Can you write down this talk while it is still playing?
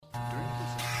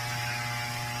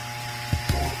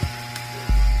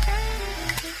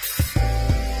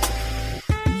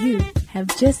have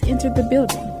just entered the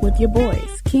building with your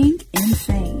boys, King and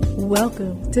Sane.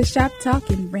 Welcome to Shop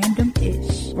Talkin'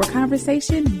 Random-ish, where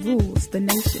conversation rules the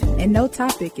nation and no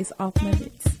topic is off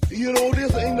limits. You know,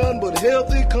 this ain't nothing but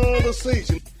healthy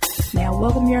conversation. Now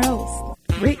welcome your hosts,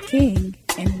 Rick King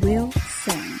and Will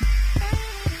Sane.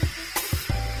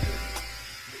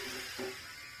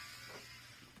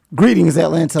 Greetings,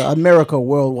 Atlanta, America,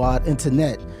 worldwide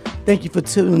internet. Thank you for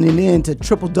tuning in to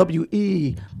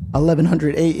WWE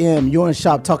 1100 AM. You're in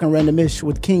Shop Talking Randomish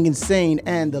with King and Sane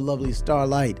and the lovely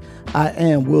Starlight. I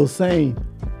am Will Sane.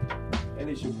 And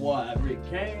it's your boy, Rick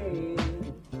King.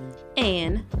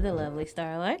 And the lovely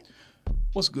Starlight.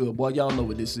 What's good, boy? Y'all know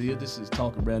what this is. This is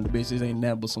Talking Randomish. This ain't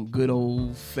nothing but some good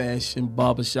old-fashioned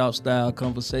barbershop style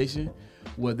conversation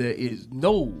where there is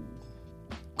no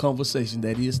conversation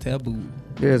that is taboo.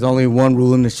 There's only one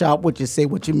rule in the shop. What you say,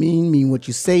 what you mean what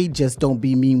you say. Just don't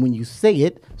be mean when you say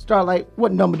it. Starlight,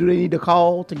 what number do they need to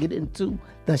call to get into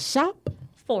the shop?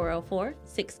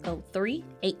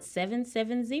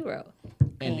 404-603-8770.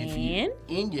 And if you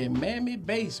in your mammy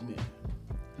basement,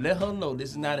 let her know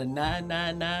this is not a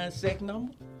 999 sec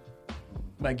number.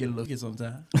 Might get a look at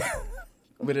sometime.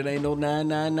 But it ain't no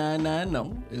 9999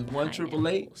 no. It's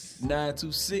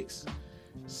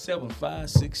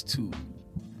 1-888-926-7562.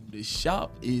 The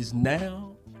shop is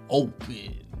now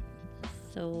open.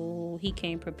 So he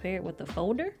came prepared with a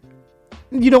folder?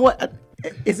 You know what?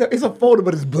 It's a folder,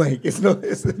 but it's blank. I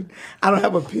don't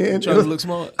have a pen. Trying to look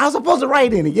smart? I was supposed to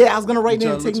write in it. Yeah, I was going to write in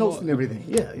and take notes and everything.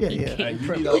 Yeah. You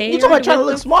talking about trying to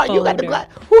look smart? You got the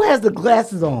glasses. Who has the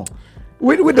glasses on?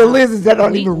 With the lenses that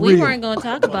aren't even real. We weren't going to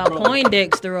talk about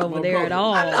Poindexter over there at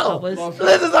all. I know.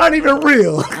 Lenses aren't even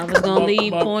real. I was going to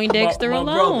leave Poindexter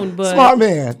alone, but smart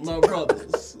man. My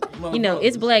brothers. You know,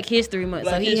 it's Black History Month,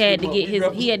 so he had to get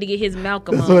his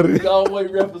Malcolm That's on. what it is.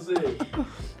 Always represent.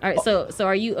 All right, so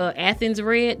are you Athens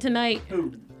Red tonight?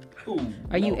 Who?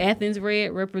 Are you Athens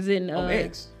Red representing? I'm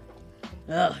X.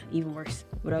 Even worse.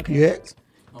 But okay. You X?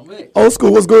 I'm X. Old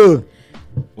school, what's good?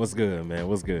 What's good, man?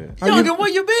 What's good? Youngin, where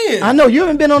you been? I know you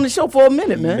haven't been on the show for a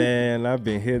minute, man. Man, I've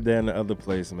been here, there, and the other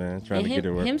place, man, trying to get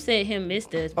it right. Him said him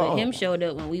missed us, but him showed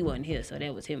up when we wasn't here, so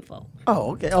that was him fault.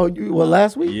 Oh, okay. Oh,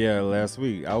 last week? Yeah, last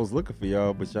week. I was looking for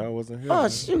y'all, but y'all wasn't here. Oh, man.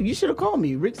 shoot. You should have called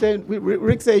me. Rick said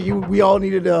we all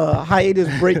needed a hiatus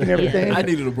break and everything. I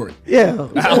needed a break. Yeah.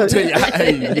 I'll tell you,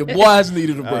 hey, your boys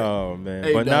needed a break. Oh, man.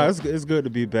 Hey, but dog. it's good to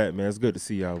be back, man. It's good to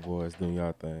see y'all boys doing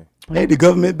y'all thing. Hey, the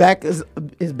government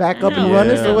is back up and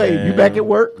running, so hey, man. you back at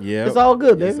work? Yeah. It's all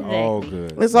good, baby. It's all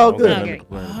good. It's all good. Nothing to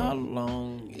complain How about.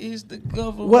 long is the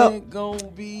government gonna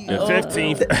be? The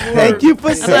 15th. Thank you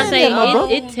for I'm about to saying say that, my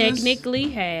brother. it technically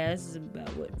has about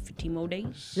 15 more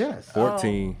days. Yes.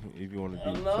 14, if you want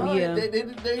to be. No, Yeah. they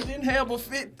didn't have a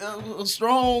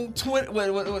strong 20.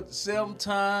 What 7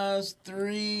 times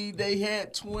 3? They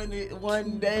had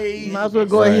 21 days. Might as well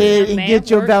go ahead and Math get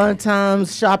your work.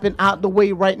 Valentine's shopping out the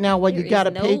way right now while you There got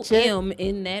a is no paycheck. M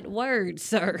in that word,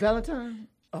 sir. Valentine?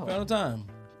 Oh. Valentine.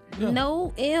 Yeah.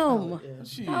 No M.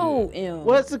 Shit. No M.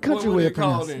 What's the country What way they of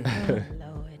call pronouncing it? it?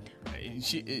 Oh,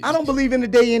 Lord. I don't believe in the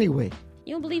day anyway.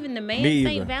 You don't believe in the man Me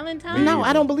Saint either. Valentine? No,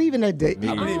 I don't believe in that day. I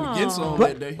believe against on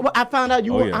But that day. well, I found out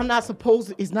Oh, yeah. I'm not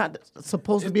supposed. It's not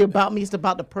supposed to be about me. It's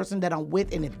about the person that I'm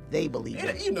with, and if they believe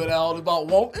it. You know that all about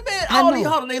women. Man, I all know. these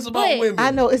holidays about But- women.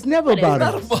 I know it's never about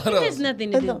Not us. about It us. has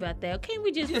nothing to do about that. Can't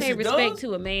we just Yes, pay it respect does.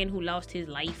 to a man who lost his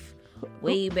life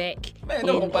way back Man, in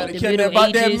nobody the care Middle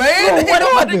about that Ages? man. Oh, Ain't what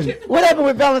nobody happened? care. What happened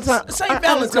with Valentine? Saint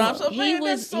Valentine. So, He man, was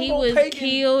that's some he old was pagan.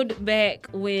 killed back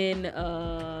when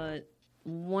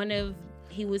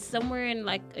he was somewhere in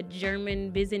like a German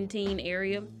Byzantine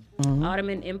area,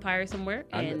 Ottoman Empire somewhere,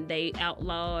 and they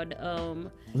outlawed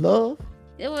Love.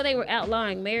 well, they were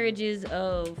outlawing marriages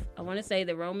of, I want to say,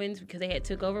 the Romans because they had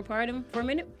took over part of him for a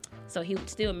minute. So he would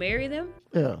still marry them,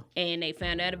 Yeah. and they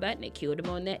found out about it, and they killed him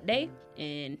on that day,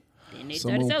 and then they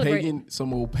Some started old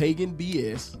celebrating. pagan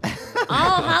BS.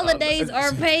 All holidays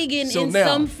are pagan So in now-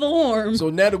 some form. So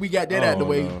now that we got that out of the Oh,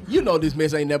 way, no. you know this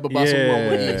mess ain't never about some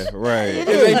woman. Yeah, right. It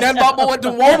ain't nothing about what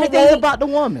the woman Everything's want. about the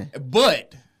woman.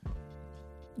 But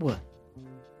What?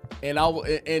 and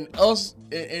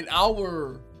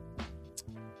our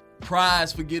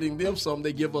prize for getting them something,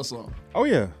 they give us some. Oh,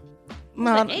 yeah.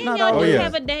 Not and not y'all do always. yeah.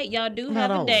 have a date. Y'all do Not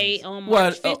have a always. date on Well,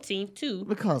 March 15th too.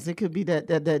 Because it could be that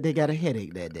they got a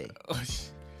headache that day.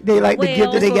 They like the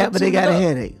gift that they Well, got, but they got a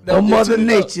headache. That Oh, was Mother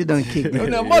tuned up. Nature done kicked You me.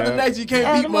 know, Mother Nature, you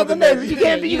can't beat Mother Nature. You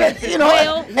can't beat that. You know,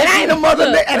 Well, and I ain't a Mother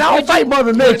look, Nature, and I don't would fight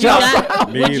Mother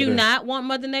Nature. Me Would you either. not want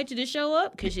Mother Nature to show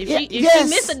up? Because if she Yes.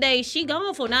 miss a day, she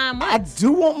gone for 9 I months.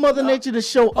 do want Mother Nature to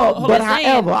show up, but I'm saying,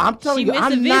 however, I'm telling she you, I'm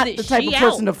missed a not visit, the type she of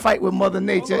person out. to fight with Mother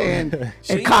Nature and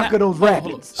She ain't conquer out- those hold on.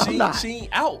 rapids. I'm She not. ain't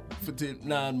out for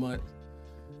 9 months.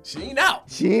 She ain't out.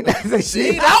 She ain't. She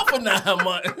ain't out for 9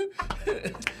 months.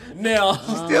 Now,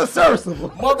 Still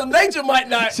serviceable. Mother Nature might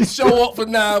not show up for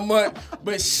 9 months,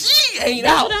 but she ain't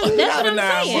out That's for what I'm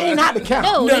 9 saying. She ain't out the count.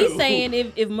 No, No. he's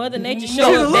saying if Mother Nature She's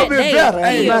show a up little that bit day, better,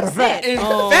 as a he matter of fact.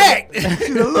 upset. In fact,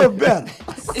 She's a little better.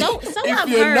 So if I've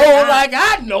you heard. know like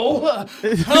I know,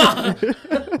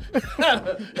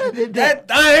 that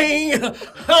thing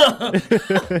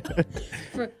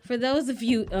For those of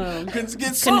you can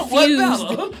get somewhat confused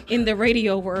better. in the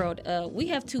radio world, we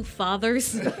have 2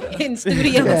 fathers in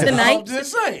studio Yes. I'm tonight.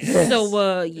 just saying.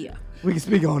 So yeah, We can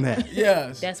speak on that.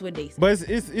 Yes. that's what they say. But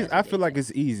it's I feel like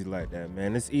it's easy like that,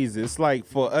 man. It's easy. It's like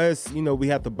for us, you know, we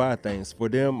have to buy things. For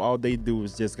them, all they do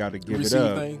is just gotta give Receive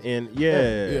it up. things. And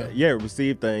Yeah.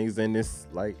 receive things. And it's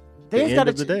like the Things end gotta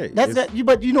of the day. That's It's- that.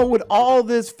 But you know, with all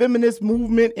this feminist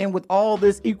movement and with all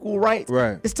this equal rights,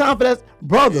 Right. it's time for us,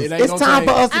 brothers. It ain't It's gonna time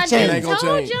for change. us to I It ain't change. gonna just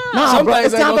told change. y'all. Nah, Some bro, things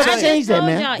it's ain't time for gonna us to change. change that, Told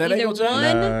man. y'all, That ain't either gonna change.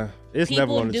 one, Nah, it's never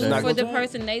people gonna do change. for the change.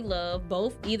 person they love,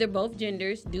 either both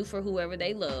genders do for whoever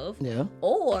they love. Yeah.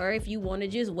 Or if you want to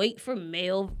just wait for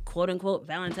male quote unquote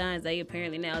Valentine's Day,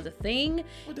 apparently now is a thing.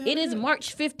 It is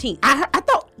March 15th. I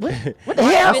thought what the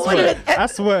hell? What is it? I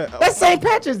swear. That's St.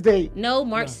 Patrick's Day. No,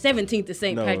 March 17th is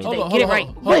St. No. Patrick's Hold Day. on, Get it hold on, right.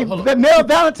 hold on. Wait, Hold on. the male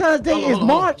Valentine's Day Hold on, is hold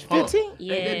on, March hold on. 15th.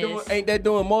 Yes. Ain't that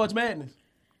doing March Madness?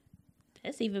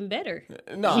 That's even better.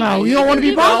 No, you don't want to be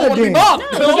You bothered don't wanna be then.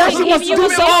 bothered. No, Because now she she wants give to you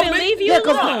do a something. gift and leave you Yeah,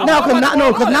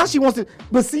 alone. because now she wants to.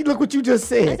 But see, look what you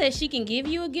just I said. said she can give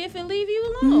you a gift and leave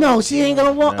you alone. No, she ain't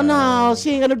gonna want. Nah. No, she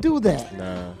ain't gonna do that.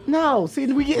 Nah. No, see,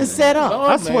 we getting set up.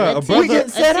 I swear, a Attention- brother, get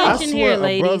set up. I attention swear, here, a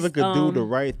ladies. brother could do the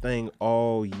right thing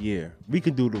all year. We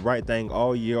can do the right thing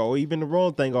all year, or even the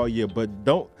wrong thing all year.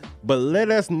 But let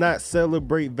us not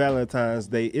celebrate Valentine's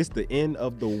Day. It's the end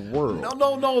of the world. No.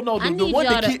 I The need one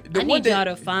y'all that to, keep- the I one need y'all that-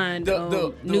 to find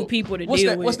the new people to what's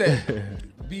deal that, with. What's that?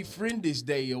 Befriendish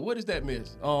Day or what is that,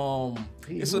 miss?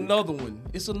 It's another one.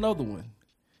 It's another one.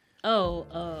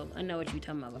 Oh, I know what you're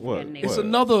talking about. I What? forgot the name. It's What?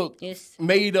 another It's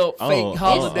made up fake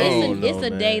holiday. it's a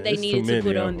day they It's needed too to many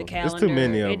put of on the them. calendar. It's too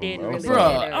many of It them. didn't I'm really sorry.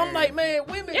 matter. Bruh, I'm like, man,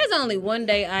 women. There's only one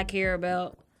day I care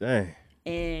about, Dang.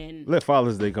 and Let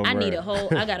Father's Day come I around. need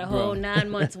I got a whole 9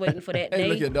 months waiting for that Hey, day,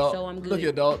 look here, dog. so I'm good. Look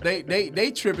here, dog.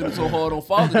 They tripping so hard on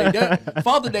Father's Day.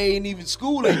 Father's Day ain't even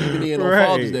school ain't even in on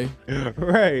Father's Day.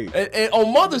 Right. And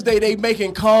on Mother's Day they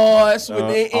making cards when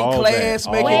they in all class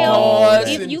that, making Well, cards.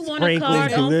 if and you want a sprinkles,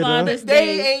 card on glitter. Father's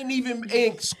they Day, ain't even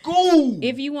in school.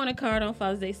 if you want a card on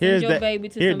Father's Day, send Here's your that- baby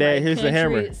to here, somebody Dad, here's the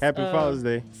hammer. country's, Happy Father's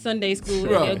Day. Sunday school,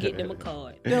 Bruh. and they'll get them a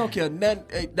card. They don't care nothing.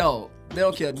 Hey, dog. They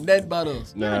don't care nothing about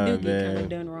us. Y'all Nah, do get kind man. of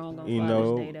done wrong on You Father's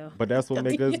know, Day, though. but that's what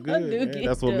make us Y'all good. do Man. get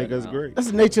That's what done make us wrong. great. That's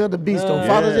the nature of the beast, though.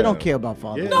 Fathers, they Yeah. don't care about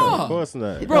fathers. Yeah, Nah. of course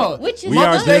not. Bro, Which is We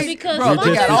are good just- because bro, we're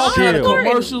they got just all kind of chill.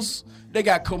 commercials. They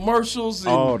got commercials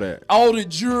and All that. all the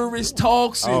jurist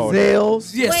talks and All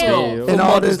Zales yes, Well- sir. and for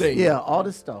all Mother's this, Day. yeah, all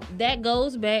this stuff. that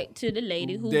goes back to the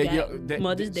lady who That- got yeah, that-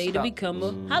 Mother's that- Day to stop. become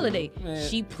a holiday. Man.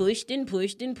 She pushed and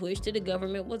pushed and pushed till the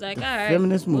government was like, all right,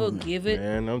 feminist we'll movement. give it.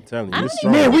 Man, I'm telling I you, don't it's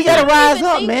even- strong. Man, we gotta I don't rise even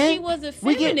up, think man. She was a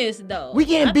We get- feminist, though. we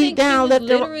getting I beat think down she was left and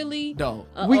right. literally Dog.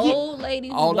 an We get- old lady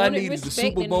who All I wanted need is the respect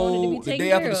Super and wanted to Bowl, be the taken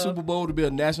day after care the of. Super Bowl to be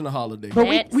a national holiday. But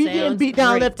we That getting sounds beat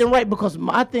down great. left and right because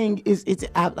my thing is,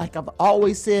 like I've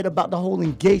always said about the whole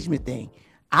engagement thing.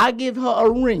 I give her a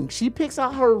ring. She picks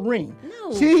out her ring.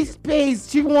 No.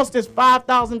 She wants this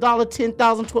 $5,000,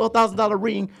 $10,000, $12,000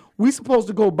 ring. We supposed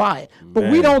to go buy it. But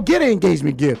we Man. don't get an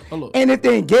engagement gift. Oh, look. And if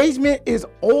the engagement is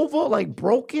over, like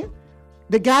broken,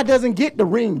 the guy doesn't get the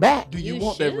ring back. Do you You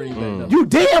want that should. ring back? though? You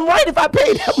damn right if I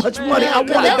paid that much money, I want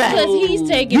it That's back. because he's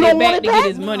taking You it don't want back it to back?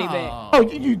 get his money back. Oh,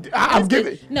 I'm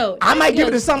giving. No, I might give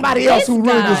it to somebody else who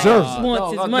really guy deserves it.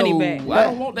 wants his money back. I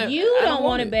don't want that. You I don't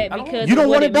want it back I don't because You don't of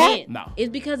want what it back? meant. No. It's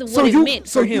because of So what it you, meant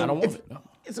so for you, him. don't want it.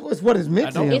 it's what it's meant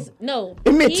to don't. him. It's no.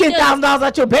 It meant he does- $10,000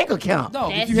 out your bank account. No,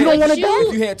 That's if You don't want what it back?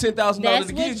 if you had $10,000 That's to what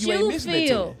give, you ain't you missing it.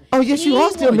 feel. Oh, yes, you He are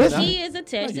still wants- missing. He is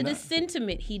attached to you're the not.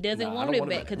 sentiment. He doesn't Nah, I want don't it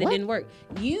want it back back. because it didn't work.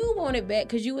 You want it back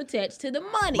because you attached to the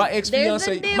money. My There's a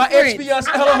ex-fiance, difference. my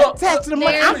ex-fiance, I'm hold not on. attached to the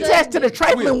money. I'm There's a- attached to the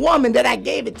trifling woman that I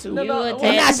gave it to. You And attached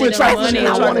now to she's the trifling money. and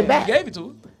I want it You back. gave it to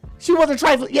her. She wasn't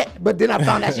trifling yet, but then I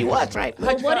found out she was trifling.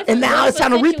 But what if And now it's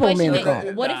time to repo situation man to that-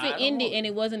 come. What if it ended and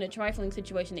it wasn't a trifling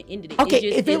situation that ended it? Okay, it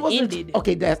just, if it was ended.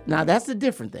 okay, that's a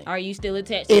different thing. Are you still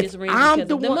attached to If this ring I'm because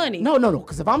the of the one, money? no,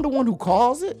 because if I'm the one who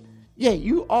calls it, yeah,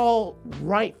 you all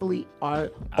rightfully are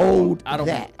owed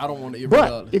that. I don't want it. But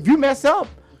Regardless. if you mess up,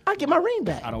 I get my ring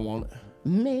back. I don't want it.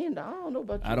 Man, I don't know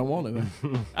about you. I don't want it,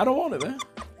 man. I don't want it, man.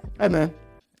 Hey, man,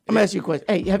 I'm gonna ask you a question.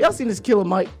 Hey, have y'all seen this Killer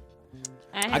Mike?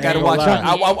 I gotta ain't watch gonna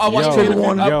it. lie. I watched Yo, the interview.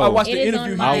 yo. I watched It the is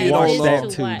interview on he my did I watched list that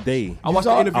to watch. today. I watched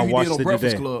the interview I he watched did on it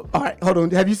Breakfast today. Club. All right, hold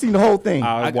on. Have you seen the whole thing?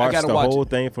 I watched gotta the watch whole it.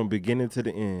 thing from beginning to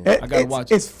the end. I gotta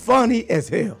watch it. It's funny as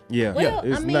hell. Yeah, Well,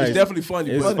 it's I mean- nice. It's definitely funny.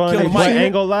 It's but funny, Killer but Mike.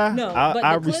 ain't gonna lie. No, I but the clips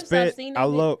I've respect. seen I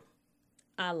of it- love.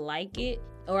 I like it,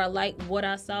 or I like what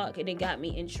I saw, and it got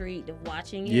me intrigued of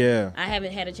watching it. Yeah. I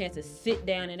haven't had a chance to sit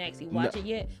down and actually watch it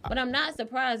yet, but I'm not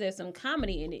surprised there's some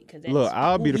comedy in it because Look,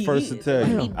 I'll be the first to tell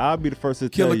you. I'll be the first to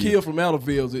tell Killer you. Kill from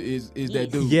Outerville is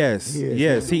that dude. Yes, Yes,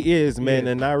 yes, he is, man,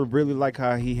 Yeah. and I really like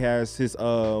how he has his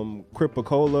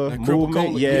Cripicola That movement.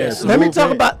 Cripicola, Yes, yeah. Let me movement.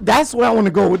 talk about. That's where I want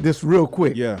to go with this real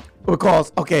quick. Yeah.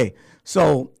 Because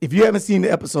so if you haven't seen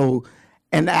the episode,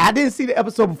 and I didn't see the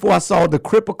episode before I saw the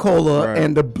Cripicola Right.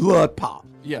 and the blood pop.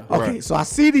 Yeah. Okay, Right. so I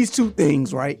see these two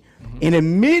things, right? And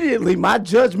immediately my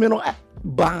judgmental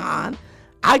behind,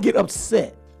 I get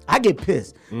upset. I get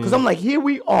pissed. Because I'm like, here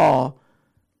we are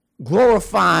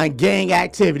glorifying gang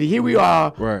activity. Here we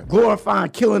are Right.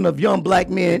 glorifying killing of young black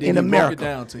men Then in he broke it America.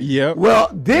 down to you. Yep. Well,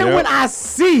 then Yep. when I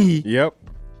see Yep.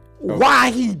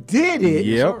 why he did it,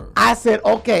 Yep. I said,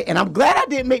 okay, and I'm glad I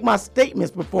didn't make my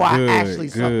statements before Good, I actually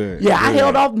saw. good, Yeah, I good.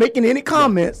 held off making any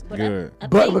comments, Good.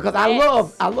 but think because I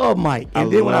love Mike,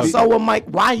 and then when I love saw what Mike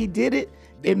why he did it,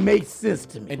 it made sense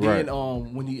to me. And then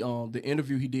Right. when he the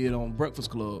interview he did on Breakfast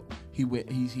Club, he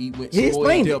went He some more in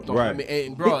explained it. depth on Right. I mean,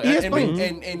 and bro, He explained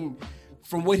and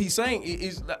from what he's saying,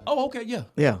 it's like, oh okay, yeah.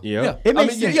 Yeah, Yeah. It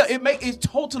makes sense. It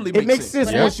totally It makes sense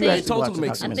But I once you think- actually Totally watch the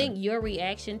makes sense. I documentary. think your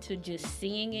reaction to just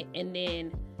seeing it and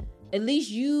then at least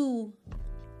you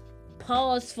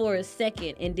paused for a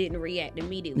second and didn't react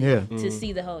immediately Yeah. to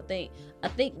see the whole thing. I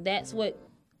think that's what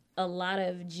a lot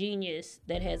of genius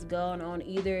that has gone on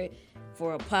either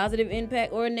for a positive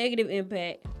impact or a negative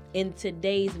impact in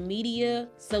today's media,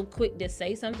 so quick to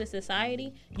say something to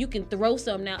society, you can throw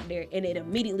something out there and it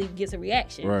immediately gets a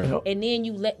reaction. Right. Yep. And then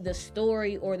you let the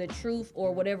story or the truth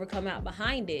or whatever come out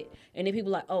behind it. And then people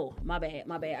are like, oh, my bad.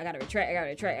 I gotta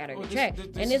retract.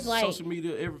 And it's like, social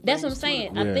media, everything. that's what I'm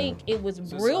saying. Yeah. I think it was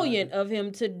brilliant of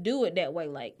him to do it that way.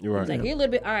 Like, You're right. it's like, here a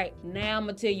little bit. All right, now I'm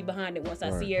gonna tell you behind it once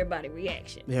I Right. see everybody's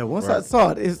reaction. Yeah, once Right. I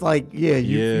saw it, it's like, you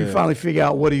Yeah. finally figure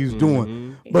out what he was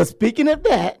doing. But speaking of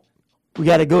that, we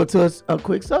got to go to a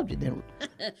quick subject then,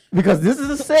 because this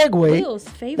is a segue. Will's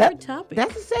favorite topic.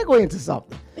 That's a segue into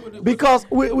something, because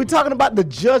we're talking about the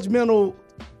judgmental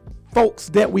folks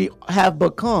that we have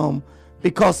become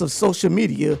because of social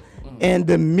media and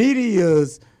the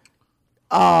media's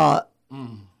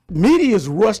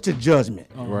rush to judgment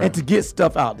and to get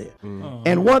stuff out there.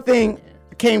 And one thing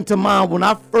came to mind when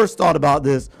I first thought about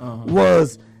this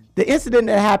was the incident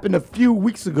that happened a few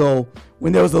weeks ago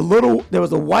when there was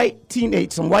some white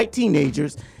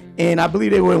teenagers, and I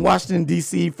believe they were in Washington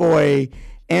D.C. for a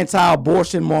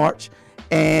anti-abortion march,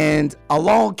 and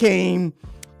along came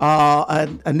a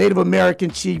Native American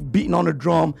chief beating on the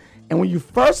drum. And when you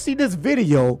first see this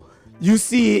video, you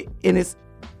see it, and it's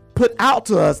put out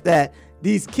to us that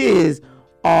these kids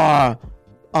are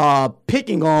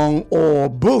picking on or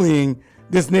bullying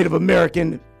this Native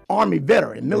American Army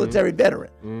veteran, military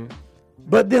veteran.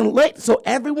 But then so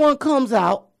everyone comes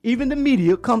out, even the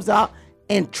media comes out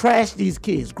and trash these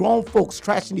kids. Grown folks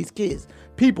trashing these kids.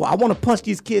 People, I want to punch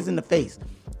these kids in the face.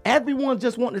 Everyone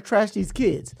just wanting to trash these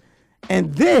kids.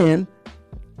 And then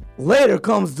later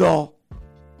comes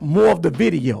more of the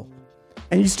video.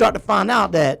 And you start to find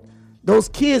out that those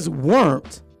kids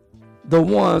weren't the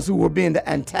ones who were being the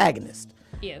antagonist.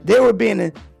 Yeah. They were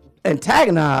being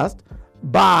antagonized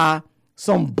by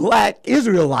some black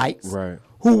Israelites Right.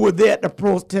 who were there at the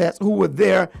protest, who were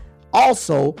there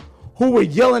also, who were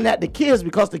yelling at the kids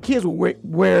because the kids were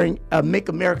wearing a Make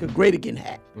America Great Again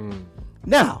hat.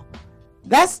 Now,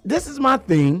 this is my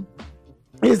thing,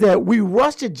 is that we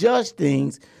rush to judge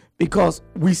things because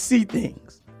we see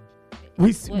things.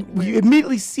 We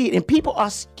immediately see it, and people are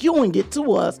skewing it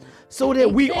to us so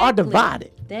that we are Exactly.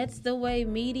 divided. That's the way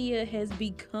media has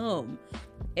become.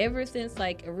 Ever since,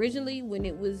 like, originally when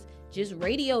it was just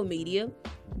radio media,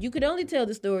 you could only tell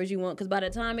the stories you want because by the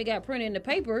time it got printed in the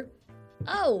paper,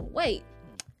 oh, wait,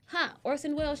 ha,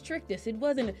 Orson Welles tricked us. It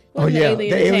wasn't Oh, an yeah, alien the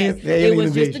attack. aliens- the It alien was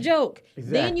just a invasion. joke.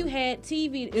 Exactly. Then you had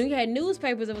TV and you had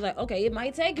newspapers that was like, okay, it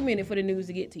might take a minute for the news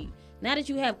to get to you. Now that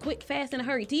you have quick, fast, and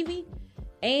hurry TV,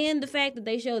 and the fact that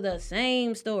they show the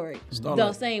same story,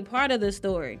 the same part of the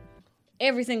story,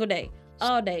 every single day,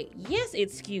 all day. Yes,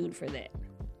 it's skewed for that.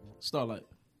 Starlight.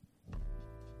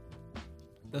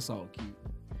 That's all cute.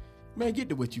 Man, get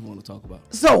to what you want to talk about.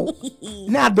 So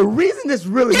now the reason this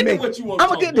really Get to made what you wanna I'm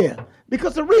gonna talk get there about.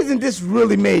 because the reason this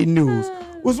really made news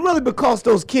was really because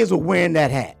those kids were wearing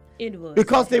that hat. It was.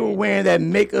 Because they were wearing that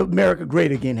Make America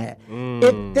Great Again hat.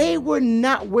 If they were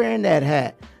not wearing that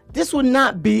hat, this would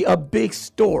not be a big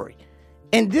story.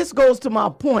 And this goes to my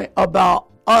point about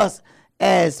us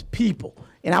as people.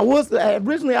 And I was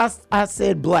originally I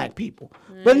said black people,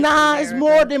 but nah, it's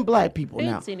more than black people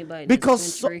now. Fancy anybody in Because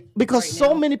this so, country because right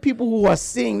so now. many people who are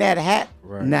seeing that hat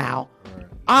now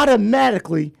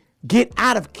automatically get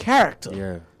out of character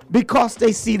Yeah. because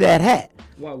they see that hat.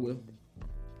 Why, Will?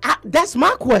 That's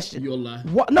my question. You'll lie.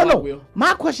 No, Why, no. Will?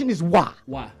 My question is why.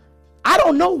 Why? I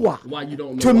don't know why. Why you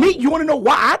don't know? To why? me, you want to know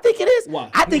why I think it is? Why?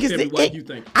 I think it's Tell me the why you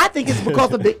think. I think it's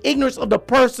because of the ignorance of the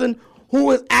person who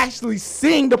is actually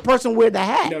seeing the person wear the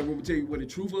hat. Now, I'm gonna tell you where the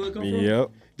truth of it comes Yep.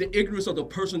 from. The ignorance of the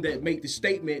person that made the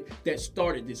statement that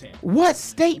started this hat. What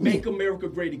statement? Make America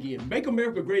Great Again. Make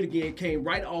America Great Again came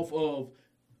right off of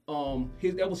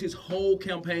that was his whole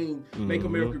campaign. Make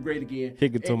America Great Again.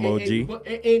 Kick it to him, OG.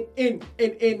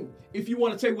 And if you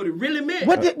want to tell you what it really meant,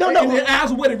 What did- no. in the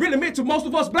eyes of what it really meant to most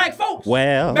of us black folks,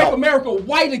 Well. make America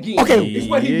white again. Okay. is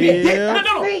what he Yeah. meant.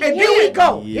 No. See, And here then we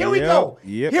go. Here we go.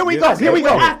 Yep. Here we Yep. go. Here we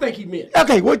What I go. think he meant.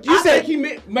 Okay, what you I said. think he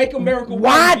meant make America white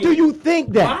Why again. do you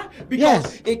think that? Why? Because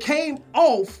Yes. it came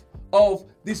off of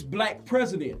this black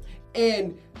president.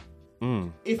 And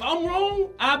if I'm wrong,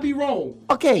 I'll be wrong.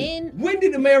 Okay. And When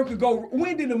did America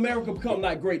become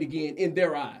not great again in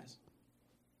their eyes?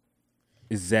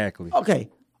 Exactly. Okay.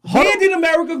 Hold When on. did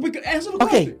America answer the Okay,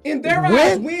 question? In their when-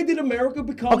 eyes, when did America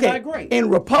become Okay. not great? In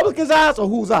Republicans' eyes or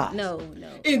whose eyes? no.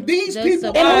 In these Just people's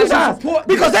so- In eyes, whose who eyes? support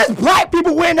Because this. there's black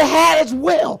people wearing the hat as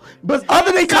well. But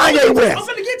other than I'm finna Kanye get West,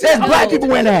 to there's that. black I'm people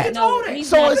finna wearing the get hat. to all No, that. he's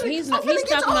So not. it's- He's I'm finna talking get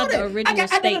to all about the that. original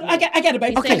statement. I got it,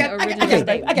 baby. He's saying the I original got it, baby.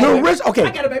 statement. I got The it, baby. original, okay. I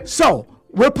got it, baby. So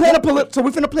we're playing so we're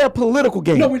finna play a political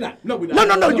game. No, we're not. No, we're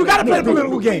not. No, you gotta play a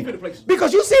political we finna game. play-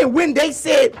 Because you said when they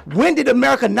said, when did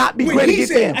America not be When great he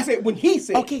against said, them? I said when he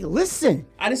said. Okay, listen.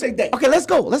 I didn't say that. Okay, let's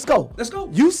go. Let's go.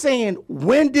 You saying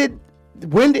when did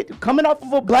coming off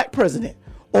of a black president,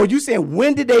 or you saying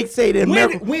when did they say that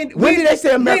America? When did they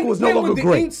say America was no longer the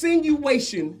great?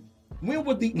 Insinuation. When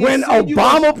was the When insinuation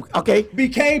Obama,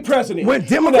 became president? When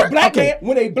Democrat-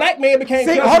 when a black man became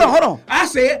See, president. hold on. I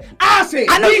said.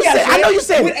 I know you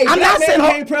said. When a I'm black not man saying.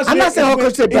 became president. I'm not saying is Hulk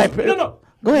when- said black. is- No.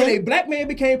 Go When a ahead. black man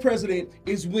became president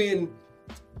is when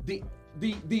the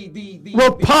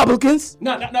Republicans.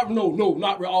 No,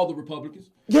 not all the Republicans.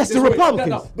 Yes, the That's what- Republicans.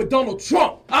 No, but Donald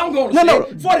Trump. I'm going to No,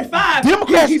 say 45.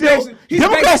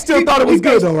 Democrats still thought it was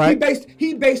good though, right?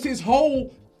 He based his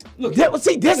whole look.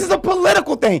 See, this is a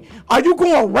political thing. Are you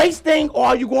going race thing or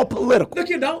are you going political?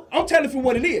 Look, I'm telling you for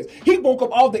what it is. He woke up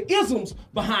all the isms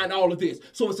behind all of this.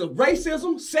 So it's a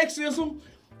racism, sexism,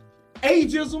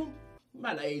 ageism.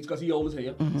 Might not age because he old as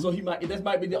hell. So that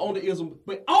might be the only ism.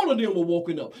 But all of them were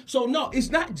woken up. So no,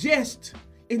 it's not just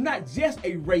a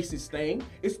racist thing.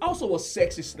 It's also a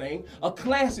sexist thing, a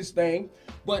classist thing.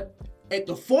 But at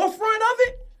the forefront of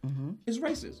it is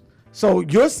racism. So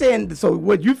you're saying, so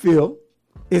what you feel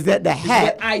is that the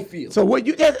hat. What I feel. So what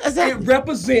you, It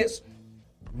represents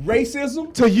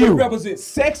racism. To you. It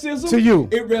represents sexism. To you.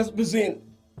 It represents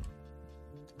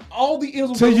all the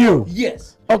isms. To of the you. world.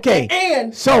 Yes. Okay.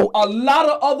 And So- a lot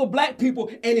of other black people,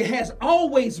 and it has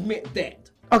always meant that.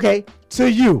 Okay,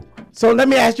 to you. So let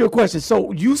me ask you a question.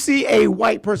 So you see a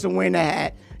white person wearing a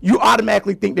hat, you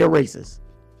automatically think they're racist.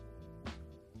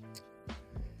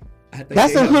 I think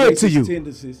That's they a have hood to racist you.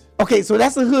 Tendencies. Okay, so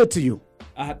that's a hood to you.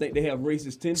 I think they have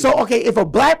racist tendencies. So okay, if a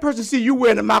black person see you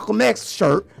wearing a Malcolm X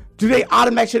shirt, should they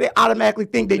automatically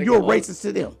think that you're can. racist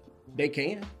to them? they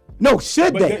can. No,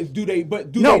 should But they? do they?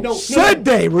 But do No, they? Don't, should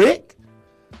they, Rick?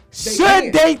 Should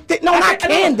can. they? No, not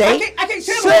can they? I can't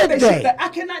tell them what Should they they? should think. I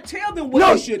cannot tell them what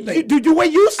No, they should think. the way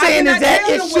you saying is cannot that tell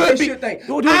it them what should they be. should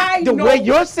think. The way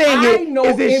you're saying I it know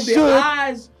is it in should. the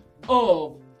eyes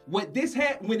of what this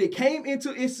hat, when it came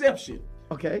into inception,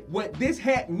 Okay. what this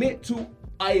hat meant to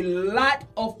a lot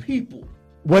of people.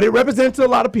 What it represents to a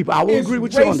lot of people, I will is agree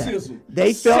with you on that. racism,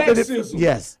 They felt that. sexism,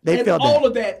 Yes, they and felt all that.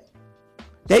 of that.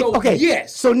 So, okay.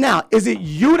 Yes. So now, is it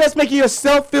you that's making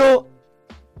yourself feel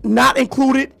not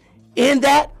included in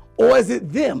that, or is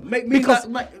it them? Make me because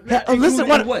not listen,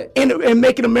 included in what? in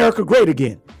making America great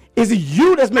again. Is it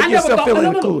you that's making yourself feel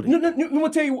included? No. I'm gonna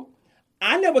tell you,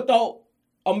 I never thought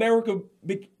America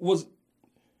was.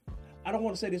 I don't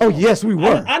want to say this. Oh, yes, we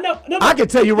were. No, I can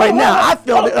tell you right now, I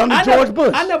felt it under George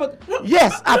Bush.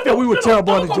 Yes, I felt we were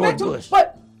terrible under George Bush.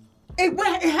 But it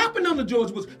happened under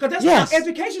George Bush because that's when our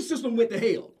education system went to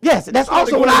hell. Yes, that's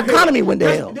also when our economy went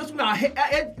to hell. That's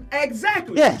when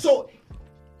exactly. Yes. So,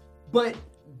 but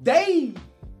a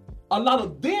lot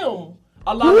of them.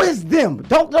 Who is them?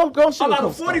 Don't show. A lot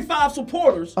of 45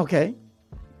 supporters. Okay.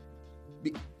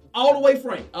 All the way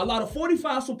frank. A lot of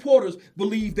 45 supporters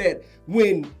believe that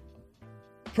when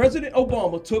President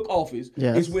Obama took office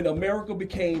is when America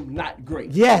became not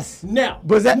great. Yes. Now,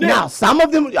 some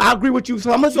of them, I agree with you.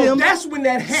 Some of them. That's when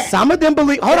that happened. Some of them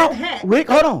believe. Hold on, Rick.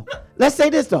 Hold on. Let's say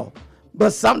this though.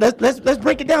 But let's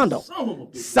break it down though.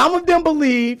 Some of them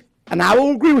believe, and I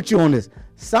will agree with you on this.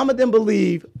 Some of them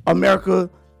believe America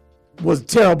was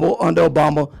terrible under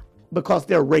Obama because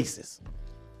they're racist.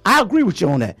 I agree with you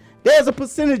on that. There's a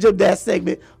percentage of that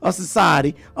segment of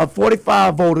society of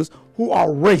 45 voters who are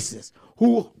racist.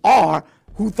 Who thought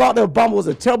that Obama was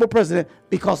a terrible president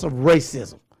because of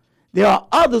racism. There are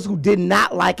others who did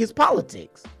not like his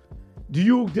politics. Do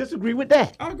you disagree with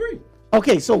that? I agree.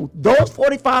 Okay, so those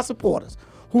 45 supporters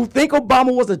who think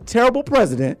Obama was a terrible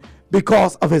president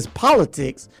because of his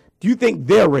politics, do you think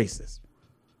they're racist?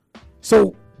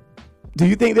 So, do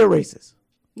you think they're racist?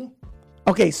 No.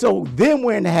 Okay, so them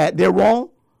wearing the hat, they're wrong?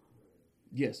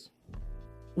 Yes.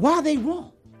 Why are they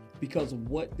wrong? Because of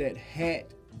what that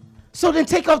hat. So then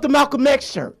take off the Malcolm X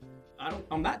shirt.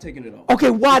 I'm not taking it off. Okay,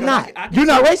 why not? You're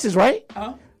not racist, right?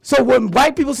 Huh? So when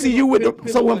white people see you with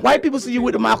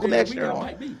the Malcolm X shirt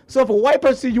on, so if a white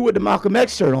person see you with the Malcolm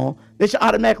X shirt on, they should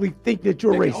automatically think that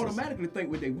you're racist. They automatically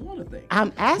think what they want to think.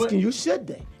 I'm asking you, should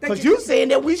they? Because you're saying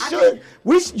that we should.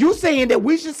 You saying that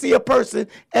we should see a person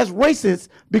as racist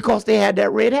because they had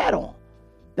that red hat on.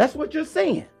 That's what you're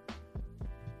saying.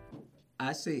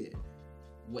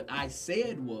 What I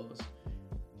said was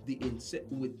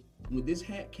when this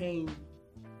hat came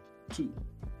to.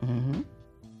 Mm-hmm.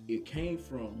 It came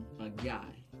from a guy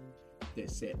that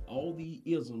said put all these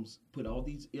isms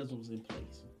in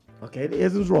place. Okay, the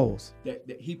isms rolls. That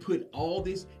he put all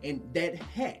this, and that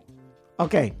hat.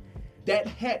 Okay. That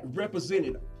hat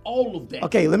represented all of that.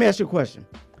 Okay, let me ask you a question.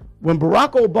 When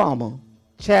Barack Obama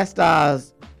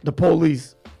chastised the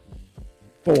police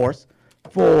force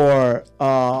for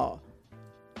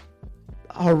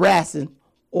harassing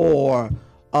or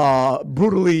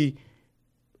brutally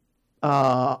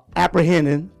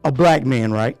apprehending a black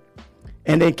man, right?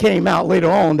 And they came out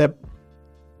later on that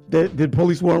the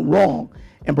police weren't wrong.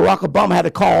 And Barack Obama had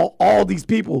to call all these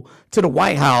people to the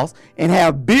White House and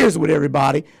have beers with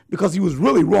everybody because he was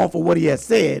really wrong for what he had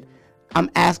said. I'm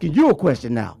asking you a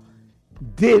question now.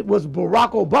 Was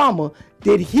Barack Obama,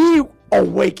 did he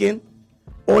awaken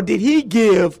or did he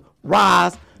give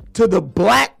rise to the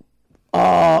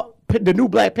new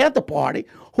Black Panther Party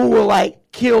who were like,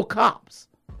 kill cops?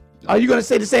 Are you going to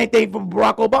say the same thing for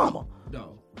Barack Obama?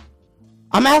 No.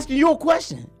 I'm asking you a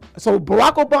question. So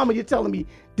Barack Obama, you're telling me,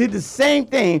 did the same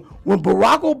thing when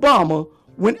Barack Obama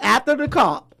went after the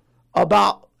cop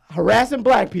about harassing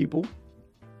black people,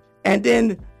 and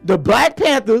then the Black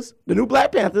Panthers, the new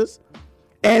Black Panthers,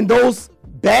 and those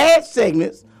bad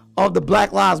segments of the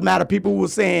Black Lives Matter people who were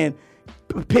saying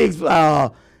pigs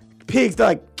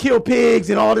like kill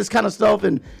pigs and all this kind of stuff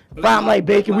and fry them like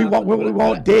bacon. We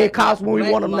want dead cops when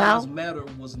we want them now. Black Lives Matter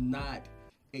was not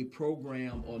a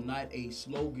program or not a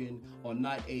slogan or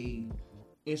not a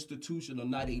institution or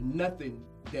not a nothing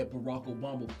that Barack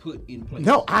Obama put in place.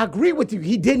 No, I agree with you.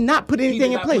 He did not put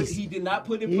anything in place. He did not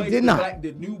put in place the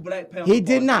new Black Panther Party. He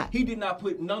did not. He did not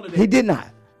put none of that. He did not.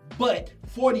 But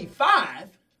 45.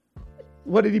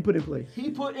 What did he put in place? He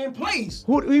put in place.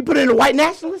 Who he put in the white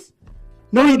nationalists?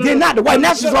 No, he did not. The white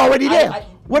nationalists are already there.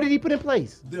 What did he put in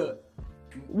place?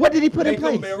 What did he put in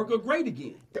place? Make America great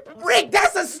again. Rick,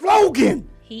 that's a slogan.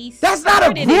 That's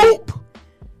not a group.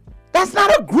 That's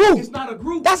not a group. It's not a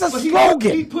group. That's a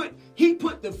slogan. He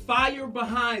put the fire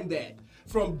behind that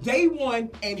from day one,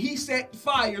 and he set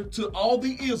fire to all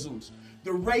the isms,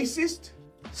 the racist,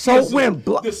 the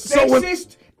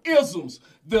sexist isms,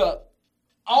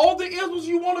 all the isms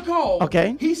you want to call.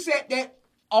 Okay. He set that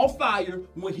on fire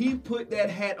when he put that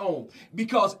hat on,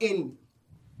 because in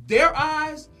their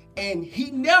eyes, and he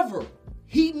never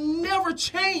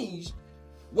changed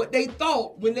what they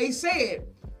thought when they said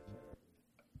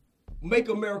make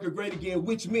America great again,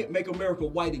 which meant make America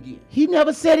white again. He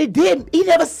never said it didn't. He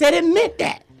never said it meant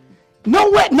that. No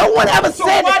one ever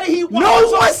said it.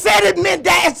 No one said it meant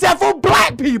that except for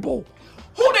black people.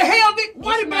 Who the hell did?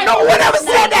 What man? No one ever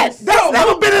said that. That's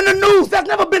never been in the news. That's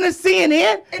never been in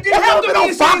CNN. It didn't have to be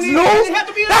on Fox CNN. News. It didn't have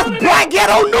to be That's on Black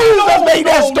Ghetto News that made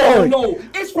that story. No,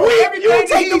 it's for everything. You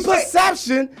take the he said.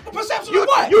 perception. Perception of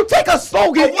what? You take a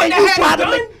slogan Of what and that you has try to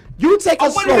done? make. You take a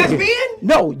Of what it has slogan. been?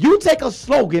 No, you take a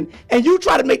slogan and you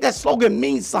try to make that slogan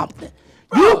mean something.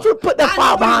 Bro, You put that I know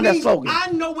fire what behind it that means. slogan.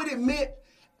 I know what it meant.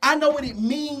 I know what it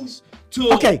means to.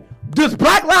 Okay, does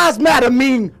Black Lives Matter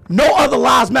mean no other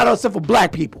lives matter except for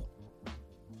black people?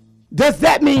 Does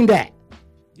that mean that?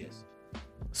 Yes.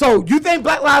 So you think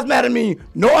Black Lives Matter mean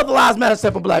no other lives matter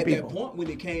except for black At people? that point when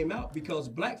it came out, because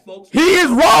black folks. He is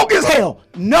wrong as hell.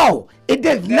 No, it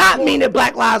does not point- mean that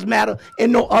Black Lives Matter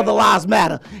and no other lives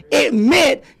matter. It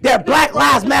meant that Black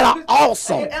Lives Matter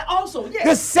also. And also, yeah.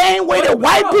 The same way that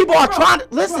white people are trying to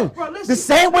listen. The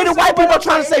same way that white people are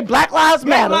trying to say Black Lives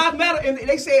Black Matter. Lives Matter, and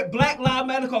they said Black Lives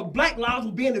Matter because black lives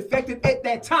were being affected at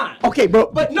that time. Okay,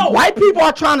 but no. white people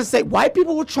were trying to say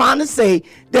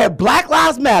that Black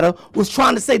Lives Matter was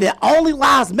trying to say that only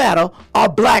lives matter are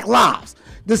black lives.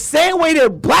 The same way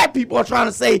that black people are trying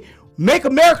to say make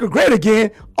America great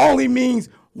again only means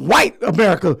white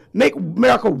America, make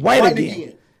America white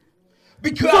again.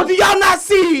 Because So do y'all not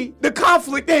see the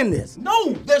conflict in this?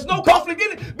 no, there's no conflict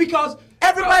in it because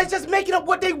Everybody's just making up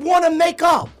what they want to make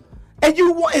up. And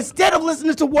you want, instead of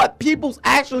listening to what people's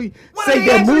actually What say are they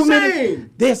their actually movement, saying?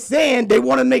 they're saying they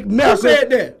want to make who America. said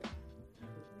that?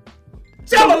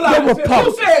 Tell a lie. The Who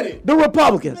Republicans. said it? The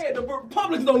Republicans. Man, the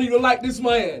Republicans don't even like this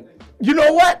man. You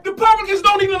know what? The Republicans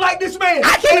don't even like this man.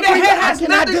 I can't And agree. that I has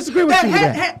cannot nothing- disagree with that you ha-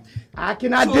 with ha- that. I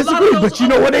cannot So a lot of disagree, those but you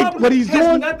know other what Republicans he's has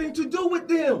doing? nothing to do with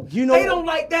them. You know they what? don't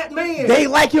like that man. They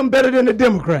like him better than the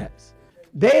Democrats.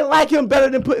 They like him better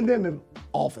than putting them in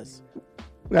office.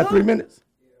 We got 3 minutes.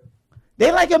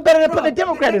 They like him better than putting a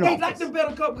Democrat in They office. like them better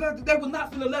because they was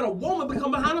not finna let a woman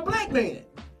become behind a black man.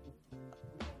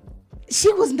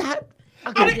 She was not.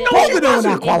 I didn't know Both she of them were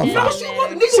wasn't. not qualified. No, she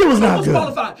wasn't. Neither She one was of them not good.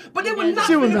 qualified. But they were not.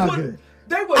 She was finna not put- good.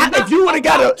 They were If not you would've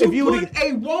got a- about to if you would've- put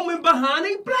a woman behind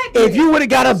a black man. If you would've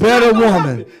got a That's better not gonna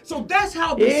woman. happen. So that's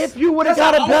how. If you would've that's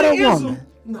got how a better all the ism- woman.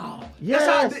 No. Yes.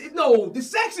 That's how. No. The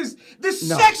sexist. The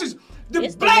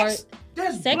It's the blacks. worst.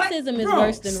 There's Sexism is bro,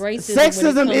 worse than racism.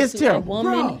 Sexism when it is comes to a terrible.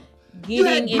 woman Bro,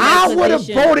 getting in I that would have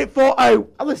position. voted for a.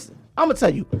 Listen, I'm gonna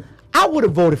tell you, I would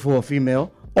have voted for a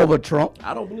female over Trump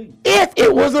I don't believe. if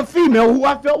it was a female who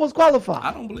I felt was I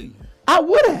qualified. don't believe. I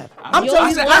would have. I'm Your telling I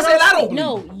you. said vote- I don't believe.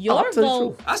 No, your I'll tell you the vote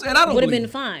truth. I said I don't would have believe. been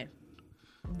fine.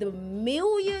 The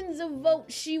millions of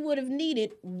votes she would have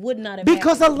needed would not have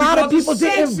Because a happened. lot of Because people it's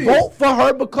didn't sexist. vote for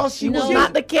her because she was No.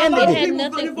 not the It candidate. had People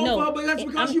nothing. didn't vote No, for her, but that's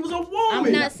because I'm- she was a woman.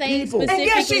 I'm not saying People.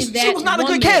 specifically And yes, she that was not a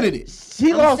woman. good candidate.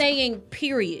 She I'm lost. saying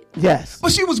period. Yes.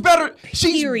 But she was better.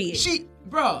 Period.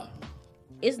 Bruh,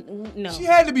 It's no. she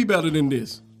had to be better than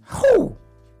this. Who?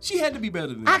 She had to be better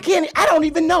than I this. can't. I don't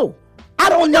even know. I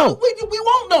don't know. We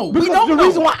won't know. Because we don't the know.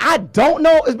 reason why I don't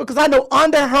know is because I know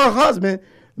under her husband,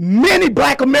 many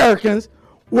black Americans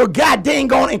were goddamn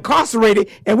gone incarcerated,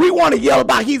 and we want to yell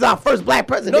about he's our first black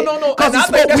president. No. Because And he I think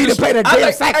smoked that's weed the and played a stu- I damn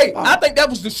think- saxophone. I think that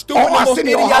was the stupidest, On most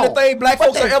Arsenio idiotic Hall. thing black But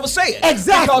folks have they- ever said.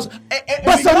 Exactly. Because,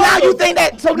 But so now you think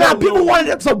that, so now No, people no.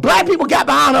 wanted to, so black people got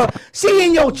behind her. She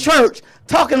in your church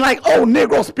talking like old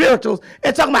Negro spirituals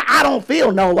and talking about, I don't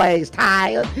feel no ways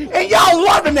tired. And y'all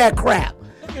loving that crap.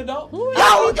 You know? Who are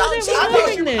Y'all, the people that she- were I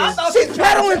loving thought this? She's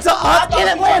peddling to us in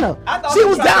Atlanta. She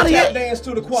was down here. Dance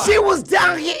to the choir. She was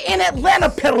down here in Atlanta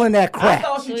peddling that I crap.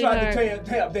 thought she tried to Sweetheart.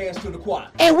 tap dance to the choir.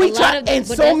 And we A lot tried, of- and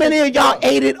but so that's many the- of y'all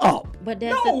ate it up. But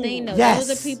that's No. the thing, though. Yes.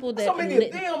 Those are people that So many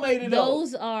of them made it up.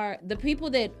 those are the people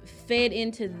that fed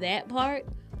into that part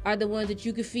are the ones that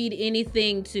you could feed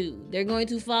anything to. They're going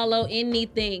to follow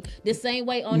anything. The same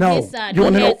way on No. his side, You he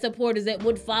wanna had know- supporters that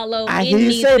would follow I anything. hear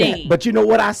you say that, but you know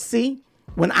what I see?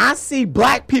 When I see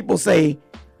black people say,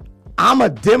 I'm a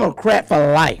Democrat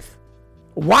for life.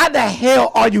 Why the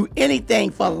hell are you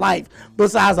anything for life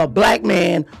besides a black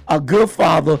man, a good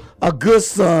father, a good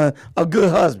son, a good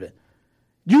husband?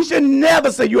 You should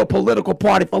never say you're a political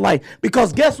party for life,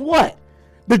 because guess what?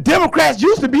 The Democrats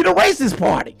used to be the racist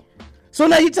party. So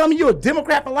now you tell me you're a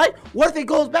Democrat for life? What if it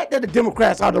goes back that the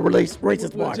Democrats are the racist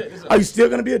Well, party? check this out. Are you still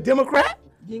going to be a Democrat?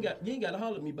 You ain't got to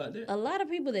holler at me about that. A lot of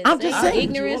people that I'm say just saying.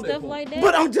 ignorant I agree with you stuff on that like point.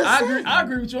 that. But I'm just I saying. agree. I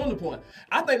agree with you on the point.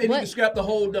 I think they need What? to scrap the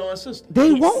whole darn system.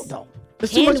 They won't though.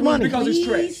 It's too Can much we money. Because it's please-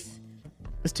 trash.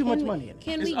 It's too much money in it.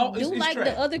 Can It's we all- do it's like trash.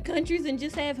 the other countries and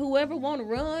just have whoever want to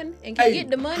run and can Hey, get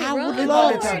the money I run? would It's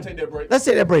love about that time to. to take that break. Let's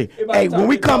take that break. It's about Hey, time when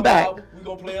we to come take back, that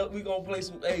album. We gonna play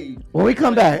some. Hey, when we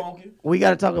come play back, funky. we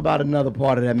got to talk about another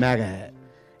part of that MAGA hat,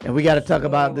 and we got to talk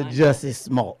about the my Justice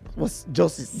Smollett. What's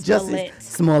Justice Smollett.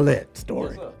 Smollett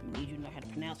story? What's up? You know how to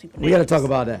pronounce pronounce people's We got to names. talk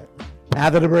about that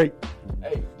after the break.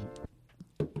 Hey.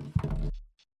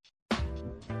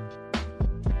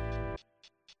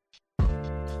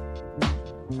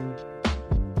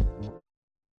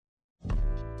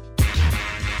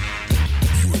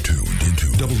 You are tuned into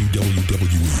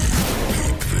WWE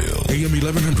AM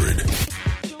 1100.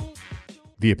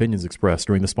 The opinions expressed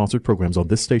during the sponsored programs on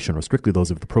this station are strictly those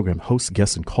of the program hosts,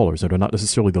 guests, and callers and are not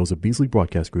necessarily those of Beasley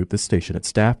Broadcast Group, this station, its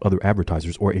staff, other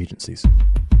advertisers, or agencies.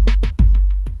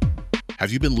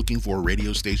 Have you been looking for a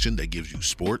radio station that gives you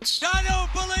sports? I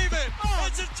don't believe it!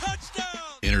 It's a touchdown!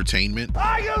 Entertainment?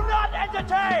 Are you not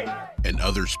entertained? And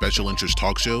other special interest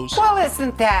talk shows? Well,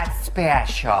 isn't that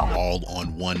special? All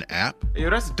on one app?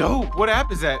 Yo, that's dope. What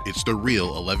app is that? It's the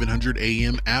real 1100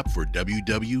 AM app for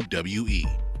WWE.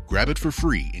 Grab it for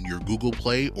free in your Google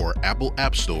Play or Apple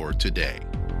App Store today.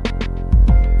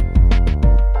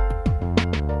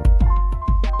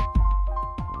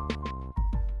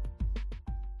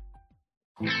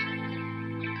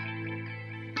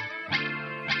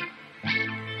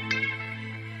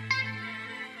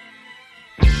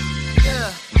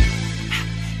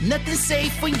 Nothing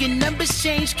safe when your numbers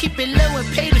change. Keep it low and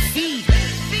pay the fee.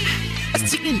 I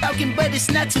was chicken talking, but it's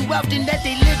not too often that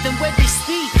they live and what they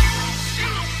speak.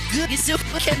 Good still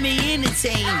kept me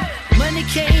entertained. Money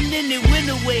came, then it went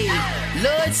away.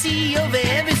 Loyalty over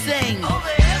everything.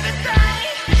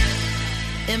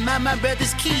 Am I my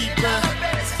brother's keeper?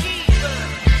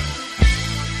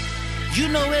 You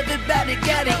know everybody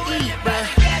gotta eat, bruh.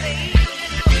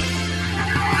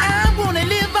 I wanna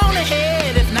live on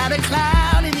ahead, if not a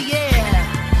cloud in the air.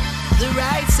 The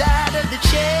right side of the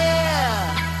chair.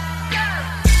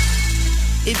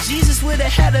 If Jesus would've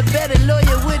had a better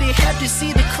lawyer, would he have to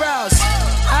see the cross?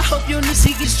 I hope your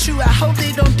music is true. I hope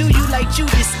they don't do you like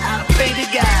Judas. I pray to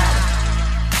God.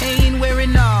 Pain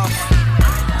wearing off.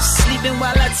 Sleeping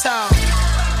while I talk.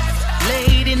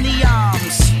 Laid in the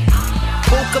arms.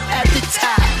 Woke up at the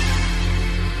top.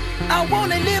 I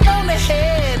wanna live on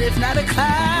ahead, if not a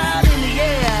cloud in the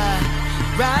air.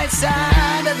 Right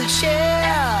side of the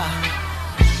chair.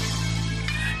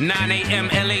 9 a.m.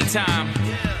 LA time.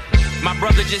 My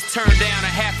brother just turned down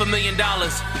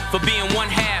 $500,000 for being one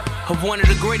half of one of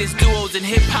the greatest duos in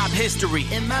hip-hop history.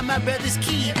 Am I my brother's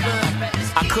keeper?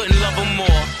 I couldn't love him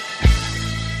more.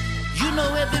 You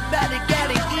know everybody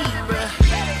gotta eat,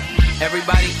 bruh.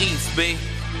 Everybody eats, B.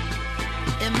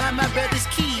 Am I my brother's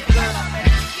keeper?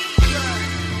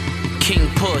 King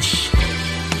Push.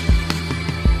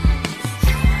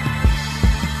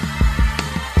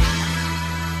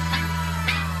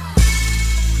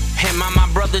 Am I my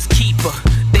brother's keeper?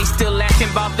 They still laughing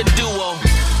about the duo.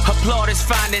 Applaud is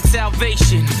finding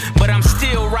salvation, but I'm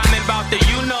still rhyming about the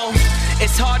you know.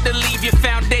 It's hard to leave your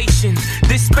foundation.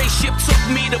 This spaceship took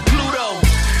me to Pluto.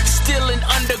 Still an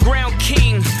underground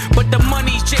king, but the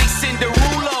money's Jason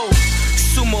Derulo.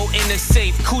 Sumo in the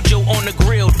safe, Cujo on the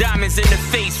grill, diamonds in the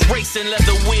face, racing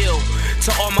leather wheel.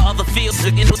 To all my other fields,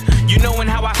 you knowin'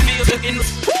 how I feel.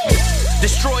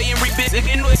 Destroy and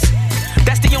rebuild.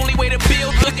 That's the only way to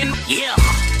build. Yeah.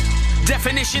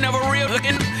 Definition of a real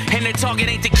and the target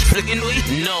ain't the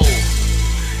no.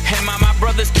 Am I my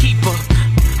brother's keeper?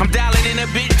 I'm dialing in a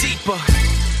bit deeper.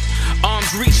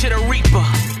 Arms reach to the reaper.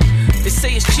 They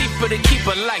say it's cheaper to keep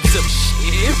a lights up.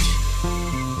 Shit.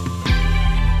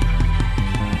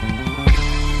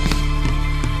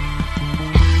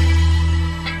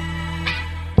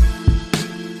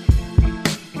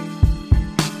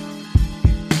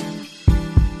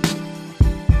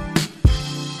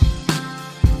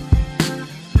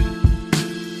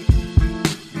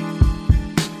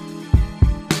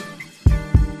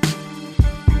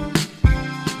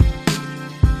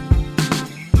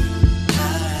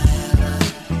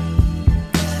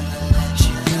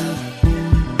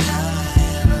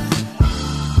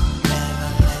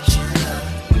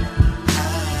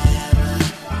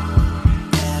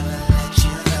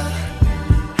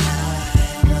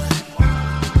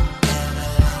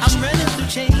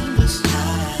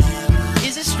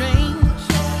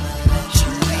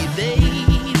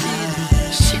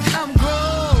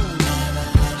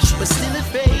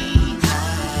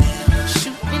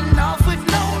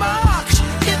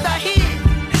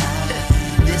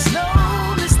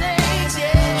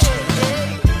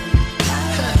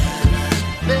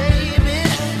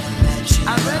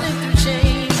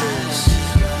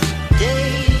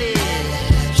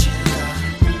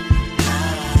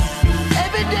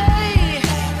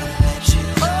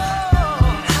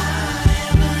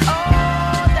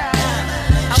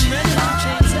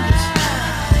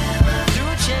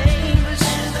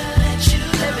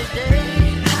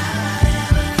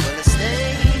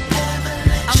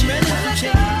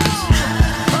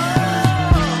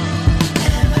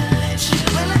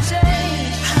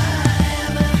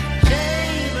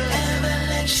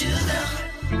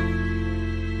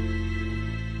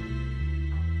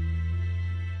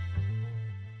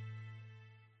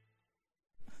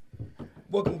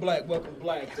 Welcome black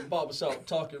to Barbershop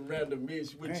Talking Random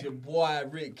Ish with your boy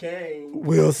Rick Kane.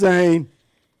 Will Sane.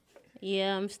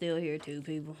 Yeah, I'm still here too,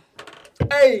 people.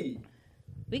 Hey!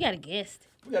 We got a guest.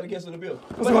 We got a guest in the bill.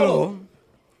 What's going on?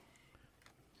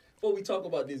 Before we talk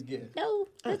about this guest. No,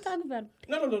 let's talk about it.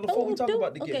 No. Before we talk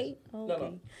about the guest.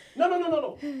 Okay.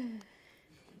 No.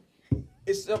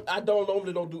 It's I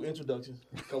normally don't do introductions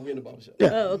because we're in the barbershop.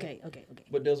 Yeah. Oh, okay.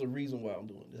 But there's a reason why I'm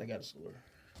doing this. I got a story.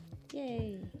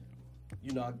 Yay.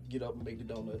 You know, I get up and make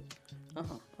the donut.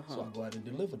 So I go out and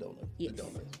deliver the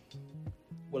donuts.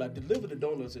 Well, I deliver the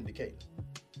donuts in Decatur.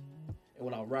 And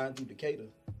when I ride through Decatur,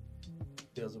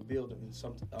 there's a building in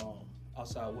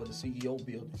outside where the CEO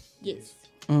building is.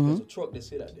 There's a truck that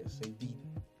sit out there, say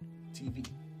DTV,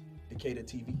 Decatur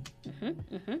TV.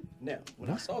 Now, when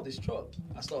I saw this truck,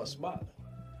 I started smiling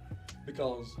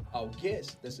because our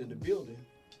guest that's in the building,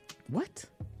 What?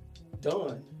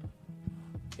 Don,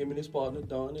 him and his partner,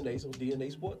 Don and Ace on DNA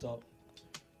Sport Talk,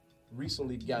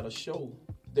 recently got a show.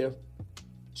 Their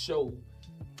show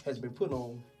has been put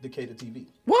on Decatur TV.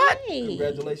 What?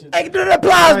 Congratulations. Hey, do the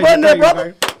applause button there,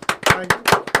 brother.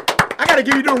 I gotta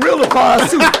give you the real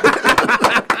applause too.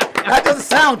 Not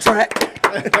just a soundtrack.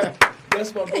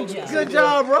 That's my brother. Good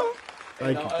job, bro.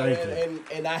 Thank you.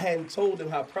 And I hadn't told them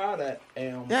how proud I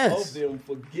am of them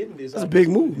for getting this. That's a big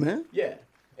move, man. Yeah.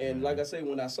 And like I say,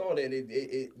 when I saw that,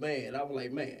 it man, I was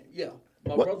like, man, yeah,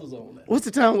 my brother's on that. What's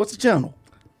the time? What's the channel?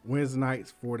 Wednesday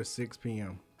nights, 4 to 6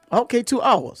 p.m. Okay, 2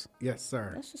 hours. Yes,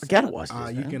 sir. I gotta watch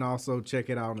this. You can also check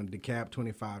it out on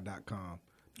decab25.com.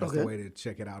 That's the way to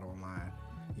check it out online.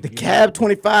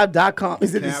 Decab25.com.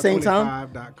 Is it the same time?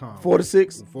 Decab25.com. 4 to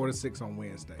 6? 4 to 6 on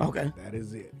Wednesday. Okay. That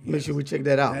is it. Make sure we check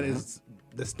that out. That is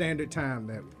the standard time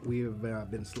that we have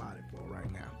been slotted for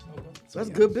right now. So that's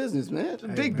good business, man. It's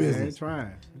big business.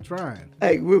 Trying.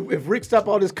 Hey, if Rick stop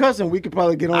all this cussing, we could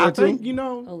probably get on that too. I think, you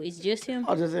know. Oh, it's just him?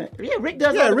 I'll just say, yeah, Rick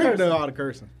does all the Rick cursing. does all the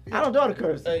cursing. I don't do all the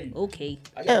cursing. Hey, okay.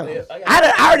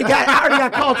 I already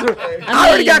got called to. I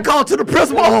already got called to the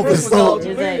principal office. So,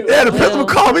 yeah, the principal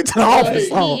called me to the office.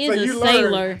 He is a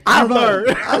sailor. I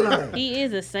learned. He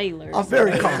is a sailor. I'm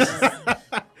very cautious.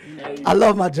 I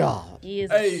love my job. He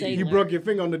is a sailor. You broke your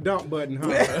finger on the dump button, huh?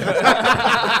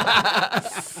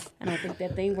 I don't think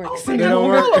that thing works. I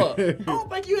don't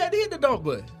think you had to hit the dump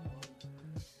button.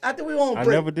 I think we won't break.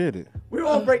 I never did it. We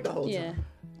won't break the whole time. Yeah.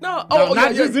 No,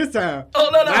 not just this time.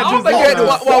 Oh no, I don't think you had to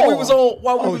while we was on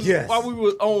while we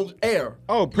was on air.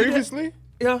 Oh, previously?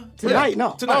 Yeah. Tonight,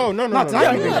 no. Oh, no. Tonight,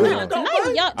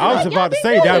 I was about to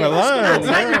say down the line.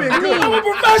 I'm a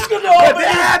professional. There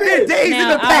have been days in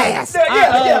the past.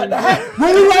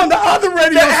 When we were on the other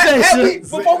radio station.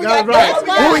 Before we got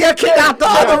when we got kicked out the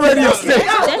other radio station.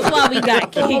 That's why we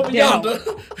got kicked out.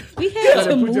 We had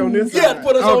to move.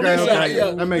 Put us on this side.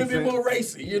 Yeah, that makes sense. Be more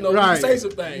racy, you know. Right. Say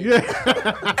some things.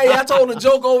 Hey, I told a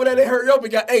joke over there. They hurry up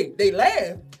and they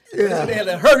laughed. Yeah. They had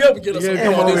to hurry up and get us on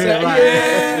this side. Right.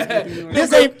 Yeah.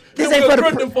 This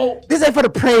ain't for the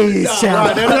praise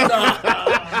channel.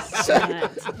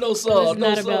 No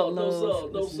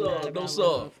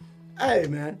sub. Hey,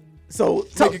 man. So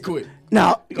make it quick.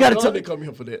 Now you gotta Don didn't come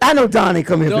here for that. I know Don ain't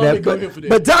come here for that.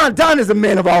 But Don is a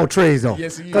man of all trades, though.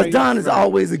 Yes, he is. Because Don is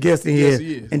always a guest in here, yes,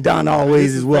 he is. and Don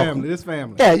always is welcome. This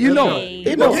family. Yeah, you know.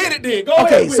 Go hit it then. Go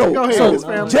ahead.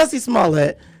 So Jesse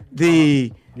Smollett,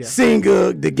 the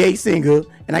singer, the gay singer,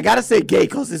 and I gotta say gay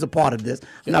because it's a part of this.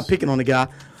 I'm not picking on the guy,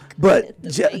 but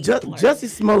Jesse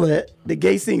Smollett, the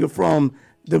gay singer from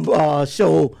the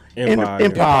show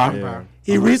Empire.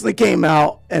 He recently came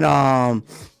out and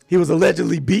he was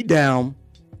allegedly beat down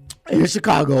in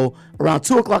Chicago around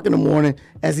 2:00 in the morning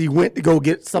as he went to go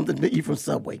get something to eat from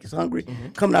Subway. He's hungry.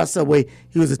 Coming out of Subway,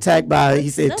 he was attacked by, he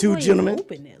said, two gentlemen.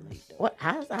 What?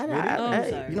 I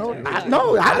don't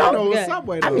know.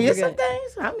 Subway, I mean, it's some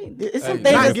things. It's some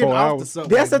things. Not getting off the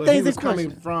Subway. There's some things that's that coming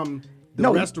from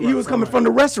the restaurant. He was coming from the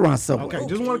restaurant Subway. Okay,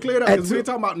 just want to clear it up because we're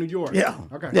talking about New York. Yeah.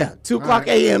 Okay. Yeah. 2:00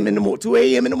 a.m. in the morning, 2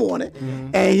 a.m. in the morning,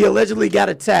 and he allegedly got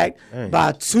attacked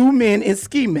by two men in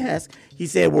ski masks. He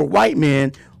said were white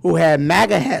men who had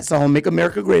MAGA hats on, Make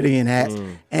America Great Again hats,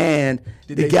 and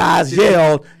the guys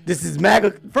yelled, "This is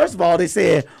MAGA." First of all, they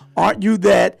said, "Aren't you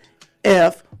that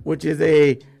F?" which is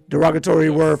a derogatory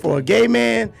word for a gay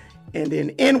man, and then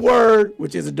N-word,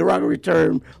 which is a derogatory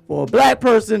term for a black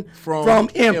person from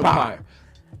Empire.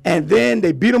 And then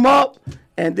they beat him up,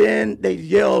 and then they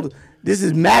yelled, "This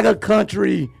is MAGA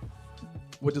country."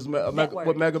 What does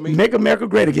what MAGA mean? Make America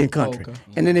Great Again country. Oh, okay.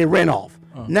 And then they ran off.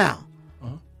 Now,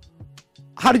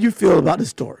 how do you feel about this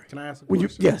story? Can I ask a question?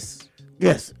 Yes.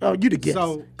 Yes. Oh, you the guest.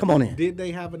 So come on in. Did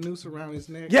they have a noose around his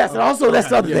neck? Yes, and also that's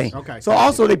the other thing. Okay. So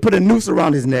also they put a noose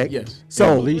around his neck. Yes.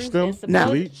 So bleach them. now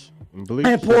Bleach.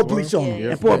 And pour bleach on him.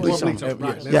 Yeah. And pour bleach on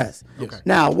him. Yes. Okay.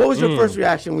 Now, what was your first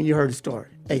reaction when you heard the story,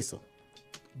 Asa?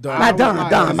 Don,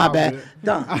 my bad.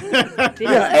 Don.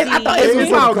 Yeah, I thought Asa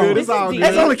was all going good. to It's all good.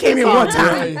 Asa only came in one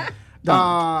time.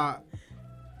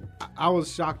 I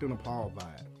was shocked and appalled by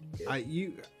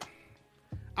it.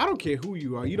 I don't care who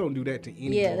you are. You don't do that to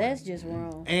anyone. Yeah, that's just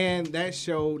wrong. And that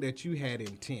showed that you had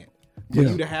intent. For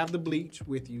you to have the bleach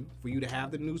with you, for you to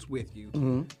have the noose with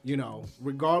you, you know,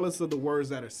 regardless of the words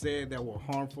that are said that were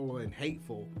harmful and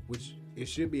hateful, which it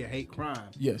should be a hate crime.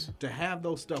 Yes. To have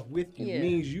those stuff with you Yeah.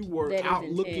 means you were That is out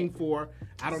intent. looking for,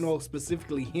 I don't know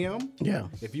specifically him. Yeah.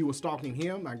 If you were stalking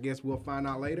him, I guess we'll find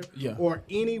out later. Yeah. Or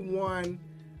anyone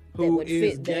That who would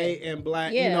is fit gay that. and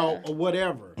black, Yeah. you know, or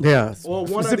whatever. Yeah, Or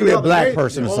one specifically or the a other. black Maybe-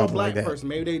 person or something a black like that. person.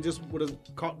 Maybe they just would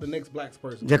have caught the next black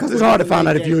person. Yeah, because it's hard to find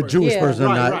out if you're a Jewish Yeah. person or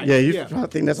Right, not. right, Yeah, you yeah. I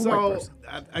think that's a white person.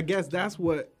 I guess that's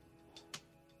what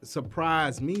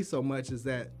surprised me so much is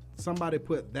that somebody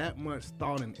put that much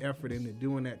thought and effort into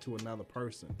doing that to another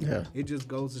person. Yeah. It just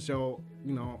goes to show,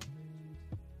 you know,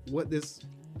 what this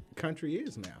country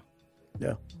is now.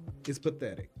 Yeah. It's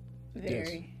pathetic.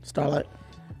 Very. Starlight.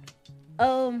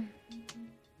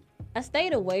 I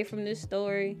stayed away from this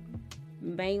story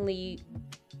mainly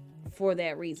for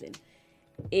that reason.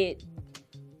 It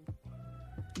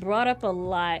brought up a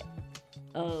lot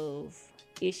of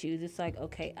issues. It's like,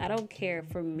 okay, I don't care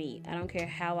for me. I don't care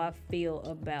how I feel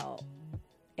about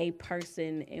a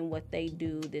person and what they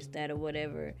do, this, that, or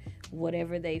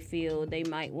whatever they feel they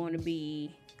might want to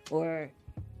be or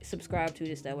subscribe to,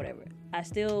 this, that, whatever. I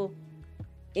still,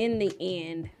 in the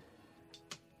end,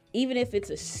 even if it's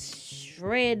a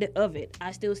shred of it,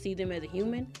 I still see them as a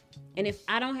human. And if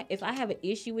I have an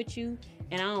issue with you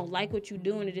and I don't like what you're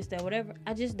doing or this, that, whatever,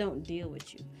 I just don't deal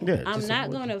with you. Yeah, I'm just not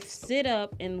avoid gonna sit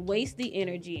up and waste the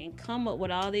energy and come up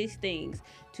with all these things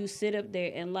to sit up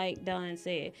there and, like Don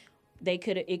said, they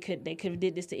could have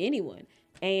did this to anyone,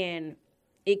 and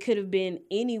it could have been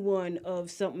anyone of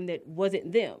something that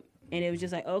wasn't them, and it was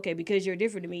just like, okay, because you're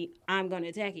different to me, I'm gonna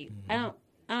attack you. I don't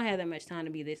have that much time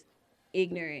to be this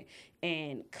ignorant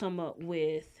and come up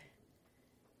with.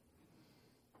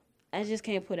 I just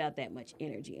can't put out that much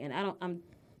energy, and I'm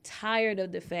tired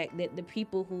of the fact that the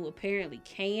people who apparently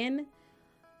can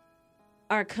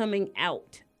are coming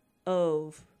out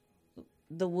of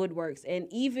the woodworks. And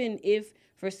even if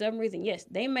for some reason, yes,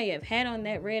 they may have had on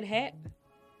that red hat,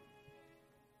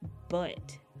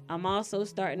 but I'm also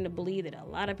starting to believe that a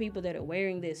lot of people that are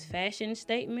wearing this fashion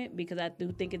statement, because I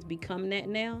do think it's become that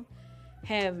now,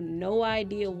 have no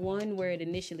idea, one, where it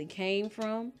initially came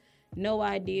from, no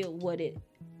idea what it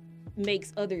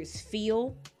makes others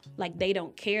feel, like they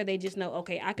don't care. They just know,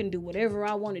 okay, I can do whatever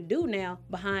I want to do now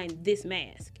behind this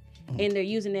mask. And they're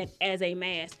using that as a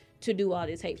mask to do all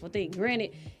this hateful thing.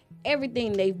 Granted,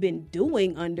 everything they've been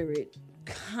doing under it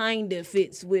kind of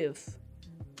fits with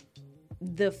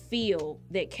the feel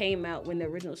that came out when the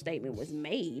original statement was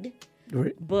made.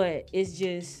 Right. But it's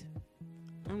just,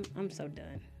 I'm so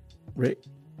done. Right.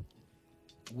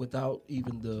 Without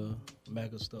even the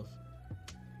MAGA stuff,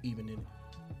 even in it,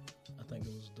 I think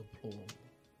it was deplorable.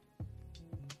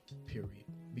 Period.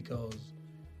 Because,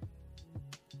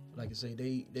 like I say,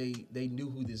 they knew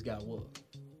who this guy was.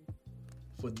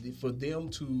 For them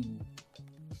to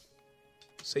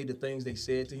say the things they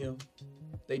said to him,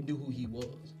 they knew who he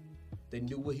was. They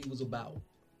knew what he was about.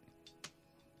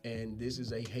 And this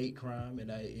is a hate crime, and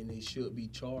it should be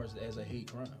charged as a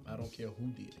hate crime. I don't care who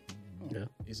did it. Yeah.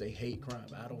 It's a hate crime.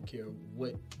 I don't care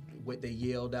what they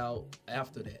yelled out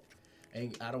after that.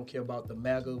 And I don't care about the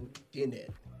MAGA in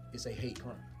it. It's a hate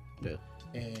crime. Yeah.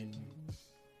 And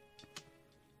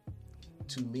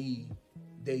to me,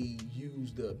 they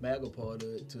used the MAGA part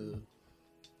to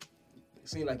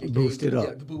seem like it boost it up.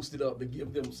 Yeah, to boost it up to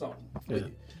give them something. Yeah. With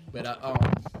it.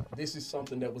 But this is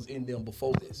something that was in them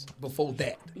before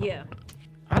that. Yeah.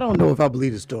 I don't know if I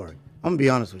believe the story. I'm gonna be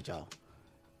honest with y'all,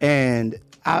 and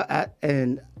I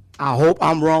hope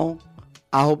I'm wrong.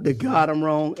 I hope to God I'm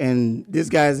wrong, and this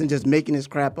guy isn't just making this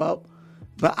crap up.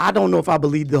 But I don't know if I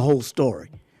believe the whole story,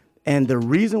 and the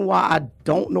reason why I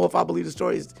don't know if I believe the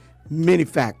story is many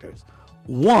factors.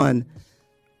 One,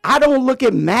 I don't look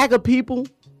at MAGA people,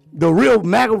 the real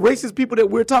MAGA racist people that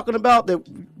we were talking about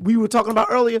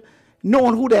earlier,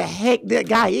 knowing who the heck that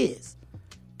guy is.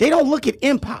 They don't look at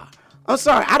empire. I'm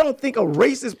sorry, I don't think a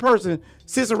racist person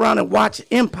sits around and watch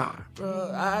Empire.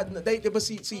 But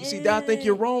see, I think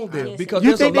you're wrong there because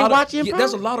You there's think a lot they watch of Empire?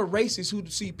 there's a lot of racists who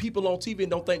see people on TV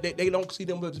and don't think they don't see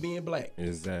them as being black.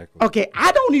 Exactly. Okay,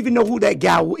 I don't even know who that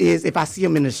guy is if I see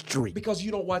him in the street. Because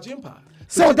you don't watch Empire.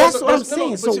 So that's what I'm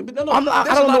saying. So there's I a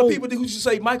don't lot know. of people who should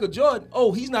say Michael Jordan.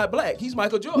 Oh, he's not black. He's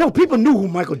Michael Jordan. No, people knew who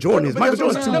Michael Jordan is. But Michael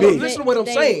that's Jordan's what too I'm saying. big. Listen to what I'm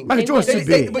saying. Michael Jordan's too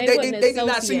big. But they did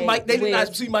not see They did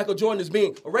not see Michael Jordan as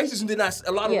being a racist.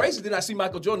 A lot of racists did not see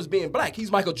Michael Jordan as being black.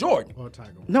 He's Michael Jordan.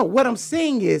 No, what I'm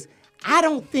saying is, I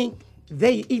don't think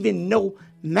they even know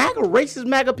racist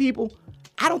MAGA people.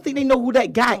 I don't think they know who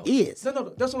that guy is.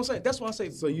 No, that's what I'm saying. That's why I say.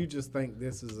 So you just think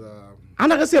this is I'm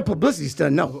not gonna say a publicity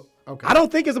stunt. No, Okay. I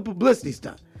don't think it's a publicity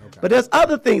stunt. Okay. But there's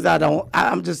other things I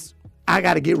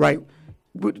got to get right.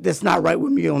 That's not right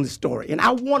with me on the story, and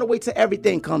I want to wait till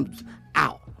everything comes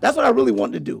out. That's what I really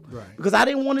wanted to do, right. Because I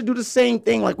didn't want to do the same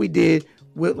thing like we did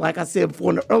with, like I said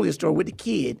before in the earlier story, with the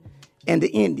kid and the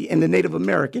Indian and the Native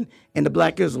American and the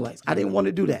Black Israelites. I didn't want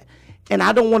to do that. And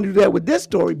I don't want to do that with this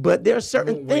story, but there are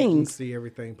certain things. See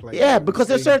everything play. Yeah, because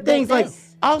there's certain things like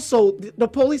also the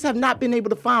police have not been able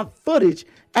to find footage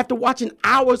after watching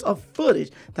hours of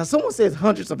footage. Now someone says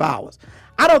hundreds of hours.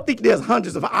 I don't think there's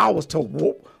hundreds of hours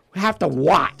to have to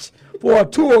watch for a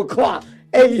 2:00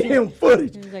 a.m.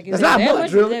 footage. Like, that's not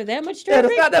much, really. Is that much Yeah,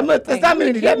 that's not that much. That's not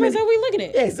many. How many cameras are we looking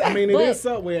at? Yeah, exactly. I mean, it is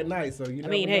Subway at night, so you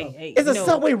never know. Hey, it's a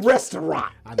Subway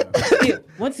restaurant. I know.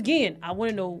 Once again, I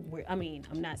want to know where. I mean,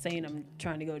 I'm not saying I'm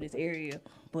trying to go to this area,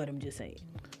 but I'm just saying.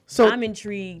 So I'm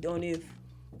intrigued on if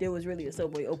there was really a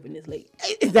Subway open this late.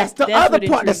 That's the other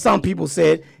part that some people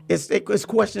said is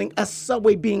questioning a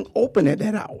Subway being open at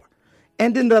that hour.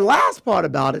 And then the last part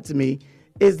about it to me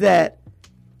is that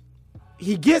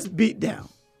he gets beat down.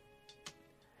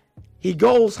 He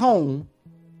goes home.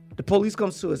 The police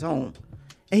comes to his home,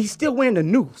 and he's still wearing the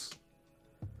noose.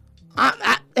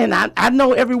 I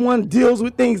know everyone deals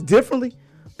with things differently,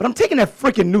 but I'm taking that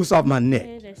freaking noose off my neck.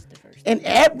 Yeah, that's the first. And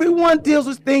everyone deals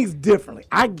with things differently.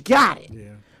 I got it. Yeah.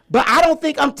 But I don't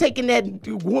think I'm taking that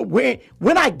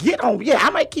when I get home. Yeah, I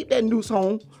might keep that noose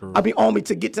home. True. I'll be on me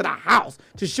to get to the house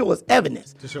to show us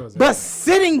evidence. But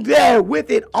sitting there with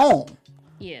it on,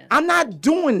 yeah, I'm not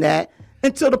doing that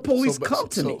until the police come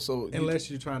to me. So unless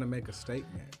you're trying to make a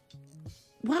statement.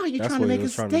 Why are you trying to make a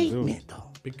statement,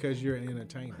 though? Because you're an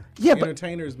entertainer. Yeah,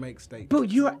 entertainers make statements. But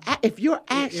if you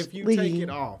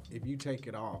take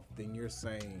it off, then you're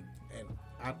saying, and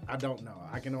I don't know.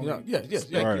 I can only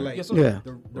speculate. Right.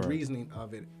 The reasoning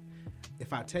of it.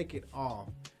 If I take it off,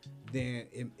 then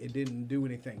it didn't do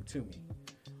anything to me.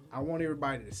 I want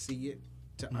everybody to see it,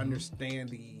 to understand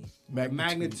the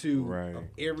magnitude of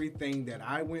everything that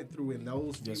I went through in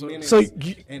those few minutes,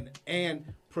 and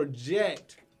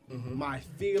project my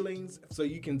feelings, so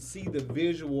you can see the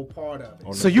visual part of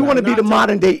it. So you want to be the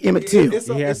modern day Emmett Till?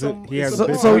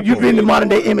 So you've been the modern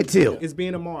day Emmett Till. It's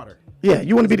being a martyr. Yeah,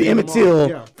 you want to be the Emmett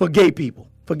Till for gay people,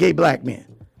 for gay black men.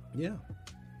 Yeah,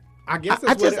 I guess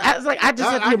I just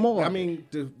have to hear more. I mean,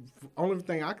 the only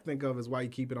thing I can think of is why you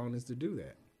keep it on is to do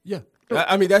that. Yeah.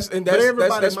 I mean that's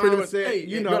pretty much. Hey,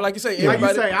 you know, like you say,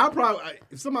 I'll probably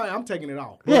I'm taking it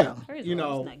off. Yeah, you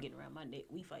know, not getting around my neck.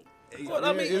 We fight. Well,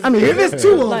 I mean, if it's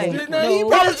two of them, I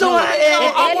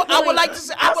would like to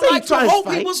say, I would like to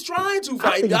hope he was trying to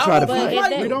fight.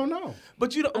 We don't know,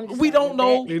 but we don't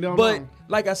know. But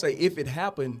like I say, if it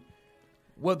happened,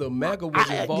 whether MAGA was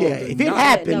involved, if it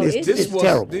happened, this is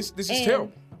terrible. This is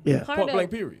terrible. Yeah, point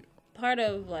blank. Period. Part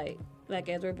of like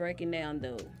as we're breaking down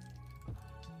the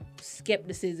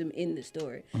skepticism in the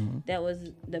story, that was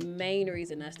the main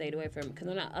reason I stayed away from it. Because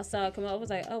when I saw it come up, I was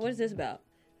like, oh, what is this about?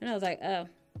 And I was like, oh,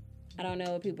 I don't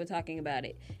know what people are talking about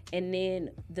it. And then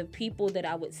the people that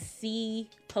I would see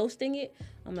posting it,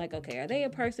 I'm like, okay, are they a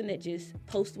person that just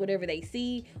posts whatever they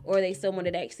see, or are they someone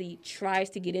that actually tries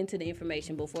to get into the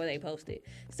information before they post it?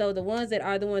 So the ones that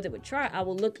would try, I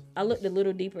looked a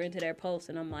little deeper into their posts,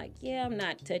 and I'm like, yeah, I'm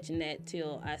not touching that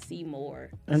till I see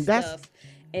more stuff.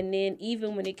 And then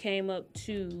even when it came up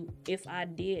to if I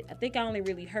did, I think I only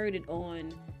really heard it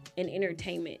on an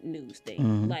entertainment news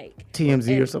thing, like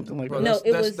TMZ or something like that. No,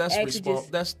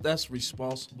 that's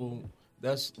responsible.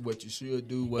 That's what you should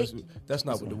do. That's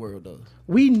not what the world does.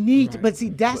 We need, but see,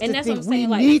 that's the thing. We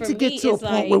need to get to a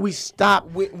point where we stop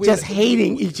just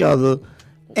hating each other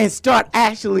and start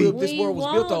actually. This world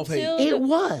was built off hate. It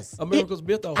was. America's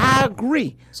built off hate. I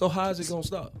agree. So how is it gonna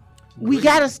stop? We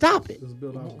gotta stop it. It's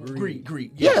built off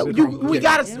greed. Yeah, we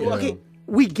gotta. Okay,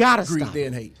 we gotta stop. Greed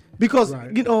then hate. Because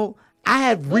I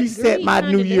have reset my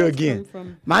new year again.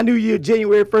 My new year,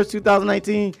 January 1st,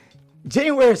 2019.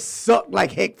 January sucked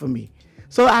like heck for me.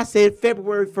 So I said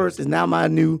February 1st is now my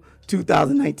new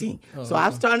 2019. So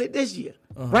I've started this year.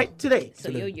 right today. So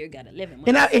your year got 11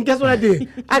 months. And guess what I did?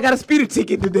 I got a speeding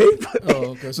ticket today.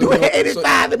 Okay. So doing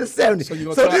 85 and the 70.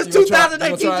 So this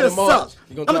 2019 just sucks.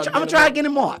 I'm gonna try again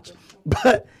in March.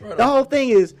 But the whole thing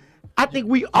is, I think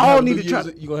we all need to try.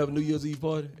 You gonna have a New Year's Eve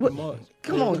party in March?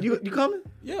 Come on, you coming?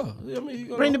 Yeah. I mean,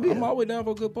 bring the bill. I'm always down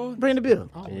for a good party. Bring the bill.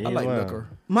 I like liquor.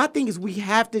 My thing is, we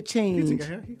have to change.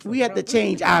 We have to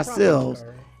change ourselves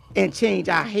and change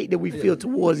our hate that we feel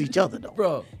towards each other, though.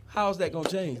 Bro, how's that gonna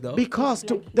change, though? Because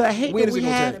the hate that we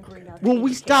have,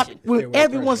 when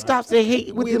everyone stops their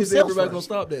hate with when themselves. When is everybody gonna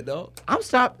stop that, dog? I'm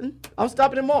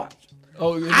stopping in March.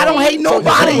 Oh, yeah, I don't hate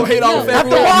nobody. You hate all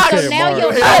February. So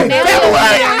now February,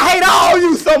 I hate all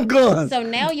you some guns. So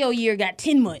now your year got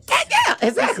 10 months. Yeah,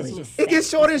 exactly. It gets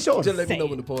shorter and shorter. Just let me know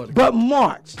when the party. But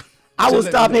March, I will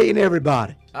stop hating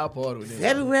everybody. I'll party with them.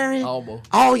 February, almost.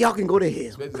 All y'all can go to hell.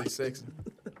 Especially sexy.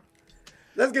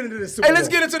 Let's get into the Super Bowl. Hey, let's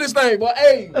get into this thing, boy.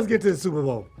 Hey. Let's get to the Super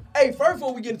Bowl. Hey, first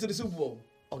before we get into the Super Bowl,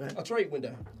 okay, a trade went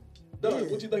down.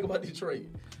 Doug, what you think about this trade?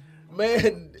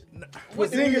 Man, what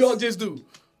did New York just do?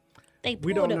 They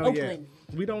we don't know Oakland.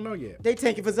 yet. We don't know yet. They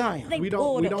tanking for Zion. We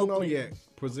don't know yet.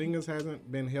 Porzingis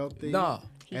hasn't been healthy. Nah.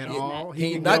 At all.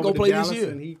 He not gonna play this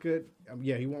year. And he could.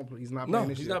 Yeah, he won't. He's not playing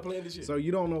this year. He's not playing this year. So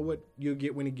you don't know what you'll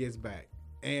get when he gets back.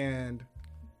 And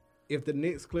if the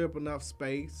Knicks clear up enough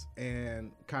space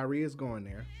and Kyrie is going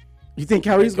there. You think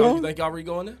Kyrie's going? You think Kyrie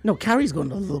going there? No, Kyrie's going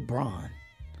to LeBron.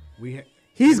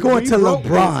 He's going to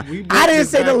LeBron. I didn't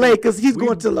say the Lakers. He's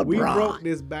going to LeBron. We broke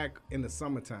this back in the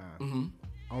summertime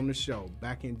on the show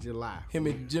back in July. Him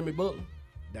and Jimmy Butler.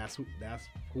 That's who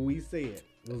we said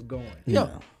was going. Yeah.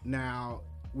 Now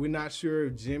we're not sure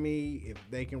if Jimmy, if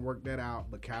they can work that out,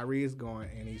 but Kyrie is going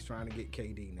and he's trying to get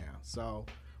KD now. So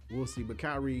we'll see. But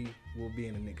Kyrie will be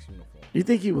in the Knicks uniform. You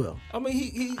think he will? I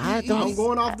mean, I'm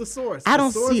going off the source. I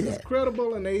don't the source see is that.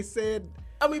 credible, and they said.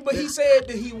 I mean, but he said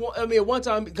that at one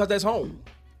time because that's home.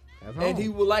 That's home. And he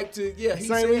would like to. Yeah, he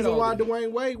same said reason why that.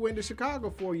 Dwayne Wade went to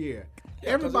Chicago for a year.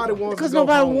 Everybody wants because to go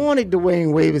nobody home. wanted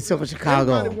Dwayne Wade except for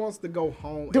Chicago. Everybody wants to go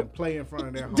home and play in front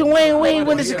of their home. Dwayne Wade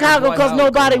went to Chicago because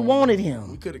nobody wanted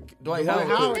him. Dwight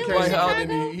Howard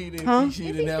didn't. He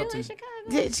didn't have to.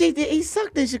 He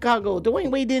sucked in Chicago. Dwayne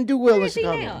Wade didn't do well in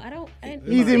Chicago. Now?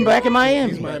 He's in back in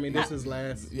Miami. He's Miami. This is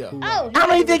last. Yeah. Oh, I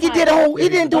don't even think he did a whole. He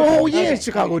didn't do a whole year in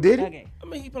Chicago, did he? Okay. I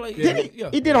mean, he played.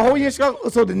 He did a whole year in Chicago.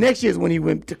 So the next year is when he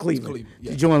went to Cleveland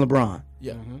to join LeBron.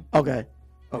 Yeah. Okay.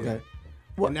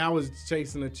 And now is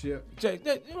chasing a chip.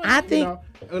 I think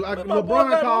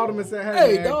LeBron called him and said,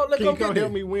 "Hey, man, dog, can you come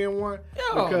help me win one?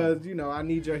 Because I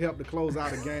need your help to close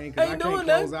out a game. Because I can't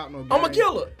close out no game. I'm a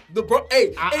killer.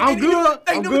 I'm good.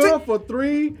 I'm good for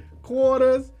 3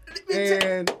 quarters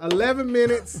and 11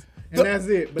 minutes, and that's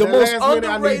it. But the that most last minute,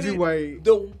 I need underrated. you, Wade.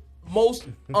 The most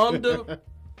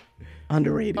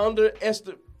underrated. What's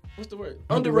the word?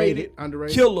 Underrated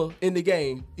killer in the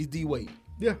game is D Wade.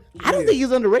 Yeah, I don't think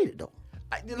he's underrated though.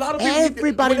 A lot of people.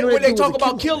 Everybody when they talk was a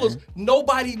about killer, killers,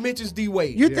 nobody mentions D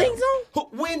Wade. You think so?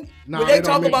 When they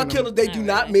talk about killers, they do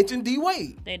not mention D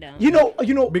Wade. They don't. You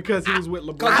know, because he was with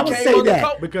LeBron. I would say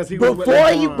that because he was with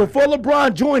LeBron. Before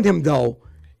LeBron joined him, though,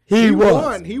 he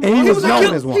was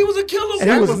known as one. He was a killer. And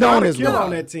he was known as one on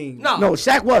that team. No,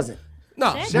 Shaq wasn't. No,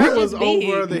 Shaq was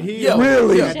over the hill.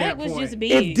 Really? Shaq was just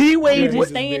big. If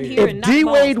D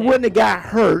Wade wouldn't have got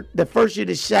hurt the first year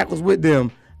that Shaq was with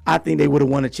them, I think they would have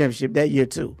won a championship that year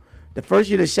too. The first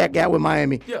year that Shaq got with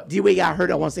Miami, D Wade got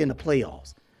hurt. I want to say in the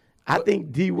playoffs. I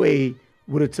think D Wade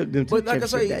would have took them to the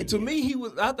championship that year. But like I say, to me,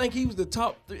 I think he was the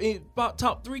top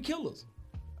 3 killers.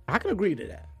 I can agree to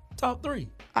that. Top 3.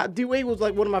 D Wade was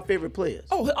like one of my favorite players.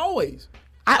 Oh, always.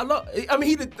 I mean,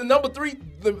 he the number 3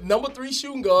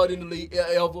 shooting guard in the league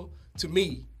ever to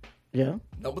me. Yeah.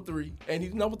 Number 3, and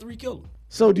he's number 3 killer.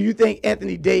 So, do you think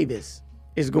Anthony Davis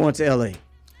is going to LA?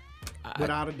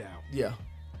 Without a doubt. Yeah.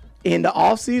 In the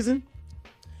offseason?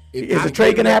 Is the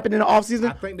trade going to happen in the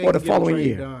offseason or the following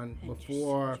year? Done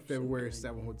before February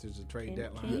 7th, which is the trade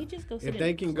deadline. Can you just go if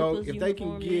they can go, if they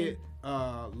can get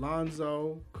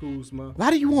Lonzo, Kuzma.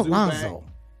 Why do you want Zubac, Lonzo?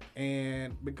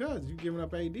 And because you're giving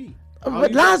up AD.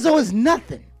 But Lonzo is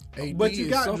nothing. But you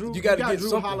got Drew. You got Drew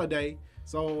something. Holiday,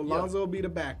 so Lonzo will be the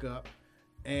backup.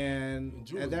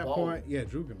 And at that point,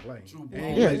 Drew can play. Drew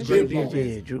Drew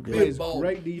good.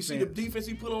 Great defense. You see the defense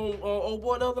he put on old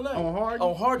boy the other night? On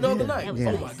Harden the other night.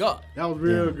 Yeah. Oh, my God. That was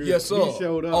real good. Yes, sir. He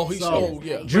showed up. Oh, he showed,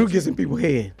 yeah. Drew gets in people's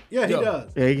head. Yeah, he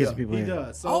does. Yeah, he gets in people's head. He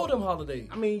does. So, all them holidays.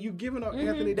 I mean, you giving up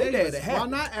Anthony They Davis. had to Why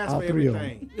not ask all for 3 of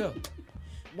everything? Yeah.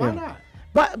 Why not?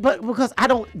 But because I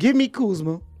don't give me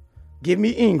Kuzma, give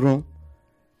me Ingram,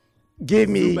 give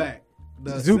me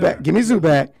Zubac, give me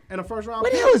Zubac. And a first round.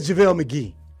 Where the hell is JaVale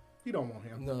McGee? You don't want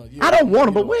him. No, I don't want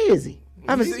him, but where is he?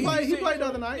 He played the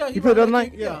other night. Yeah, He played the other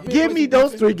night? Yeah. Give me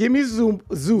those three. Give me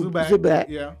Zubac.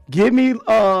 Yeah. Give me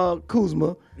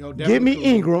Kuzma. Yo, Give me Kuzma.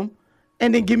 Ingram.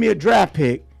 And then give me a draft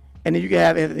pick. And then you can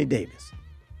have Anthony Davis.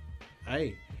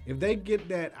 Hey, if they get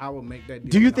that, I will make that deal.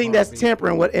 Do you in a think that's heartbeat.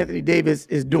 tampering what Anthony Davis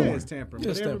is doing? Yeah, it's tampering.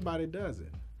 But everybody does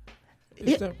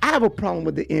it. I have a problem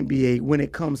with the NBA when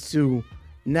it comes to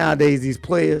nowadays these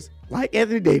players like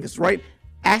Anthony Davis, right?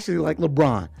 Actually, like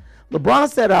LeBron. LeBron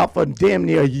sat out for damn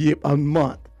near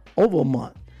over a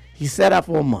month. He sat out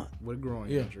for a month. With a growing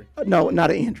injury. No, not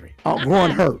an injury. A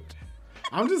growing hurt.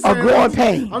 I'm just A saying, growing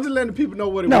pain. I'm just letting the people know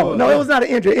what it No, was. it was not an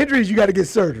injury. Injuries, you got to get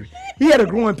surgery. He had a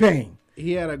growing pain.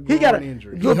 He had a He got growing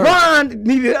injury. LeBron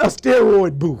needed a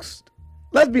steroid boost.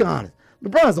 Let's be honest.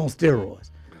 LeBron's on steroids.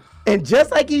 And just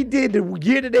like he did the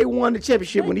year that they won the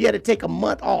championship when he had to take a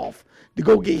month off to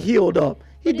go get healed up,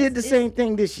 he did the same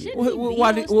thing this year.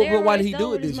 Why did he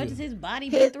do it this as much year? as his body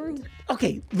been through?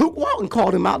 Okay, Luke Walton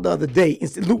called him out the other day.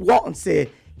 Luke Walton said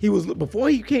he was, before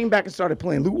he came back and started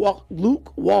playing,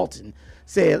 Luke Walton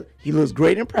said he looks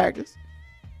great in practice.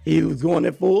 He was going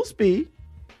at full speed.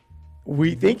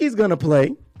 We think he's going to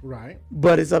play. Right.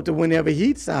 But it's up to whenever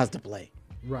he decides to play.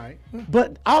 Right.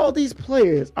 But all these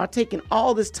players are taking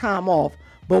all this time off,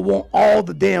 but want all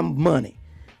the damn money.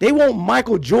 They want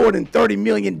Michael Jordan $30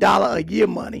 million a year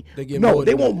money.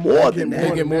 They want more than that.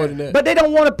 They get more than that. But they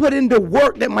don't want to put in the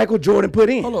work that Michael Jordan put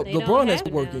in. Hold up, LeBron has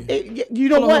to work in. You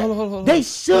know what? They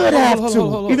should have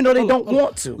to, even though they don't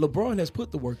want to. LeBron has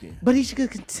put the work in. But he should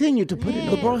continue to put it in.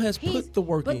 LeBron has put the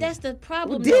work in. But that's the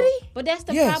problem. Did he? But that's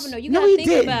the Yes. problem, though. You No, gotta he think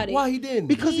didn't. about it. Why he didn't?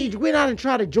 Because he went out and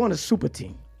tried to join a super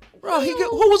team. Bro,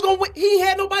 who was gonna win? He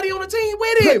had nobody on the team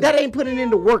with him. That ain't putting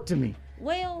in the work to me.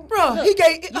 Well, Bro, look, he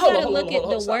gave. you Hold gotta on, look at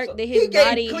the stop. work that He his gave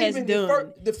body has Cleveland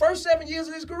done. the first 7 years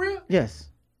of his career. Yes.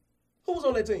 Who was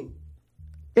on that team?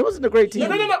 It wasn't a great team.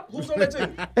 No. Who's on that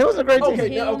team? It was a great team.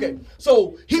 Okay.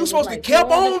 So he was supposed to keep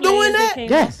on doing that.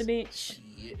 Yes.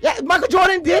 Yeah, Michael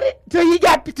Jordan did it till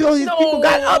his people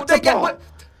got up to par.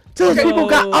 Till his people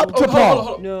got up to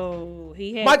par. No,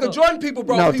 he had Michael Jordan people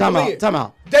brought No, people in. time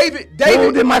out. David.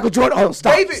 Who did Michael Jordan? Oh,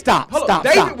 stop. David, Stop. hold on.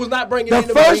 David was not bringing the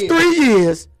anybody first in. 3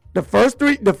 years. The first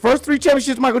three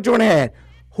championships Michael Jordan had.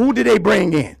 Who did they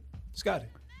bring in? Scotty.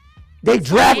 They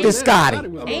drafted Scotty.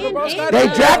 They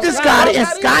drafted Scotty, and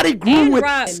Scotty grew with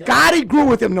Scotty grew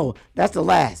with him. No, that's the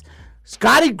last.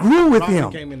 Scotty grew with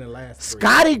him. Came in the last three.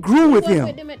 Scotty grew with Who was him.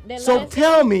 with them at that So last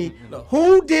tell me,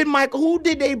 who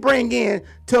did they bring in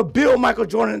to build Michael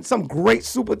Jordan some great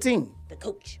super team? the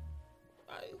coach.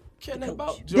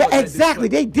 Yeah, exactly.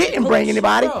 They didn't bring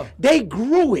anybody. Bro. They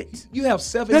grew it. You have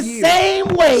 7 The years. same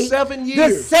way. 7 years.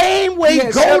 The same way He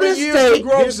had Golden 7 years to State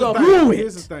grow something. grew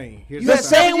Here's it. the thing. You had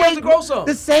 7 years to grow something.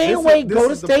 The same way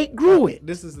Golden State grew it.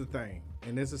 This is the thing,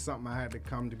 and this is something I had to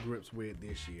come to grips with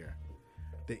this year.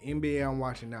 The NBA I'm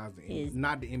watching now is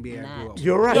not the NBA I grew up with.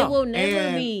 You're right. It will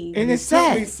never be. And it it's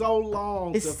took me sad. so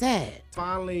long It's to sad.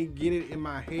 finally get it in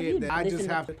my head that I just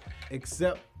have to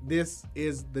accept this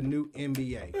is the new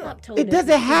NBA. It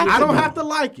doesn't have to I don't be. have to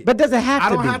like it. But does it have I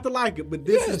to don't be? have to like it, but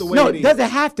this is the way No, it it is. doesn't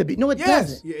have to be. No, it Yes.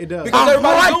 doesn't. Yeah, it does. Because A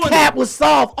everybody's hard doing cap it. would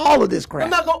solve all of this crap. I'm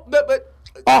not going, but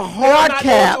A hard not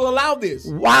cap. going to allow this.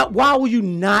 Why would you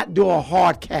not do a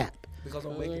hard cap? Because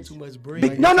I'm making too much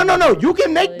bread. No. You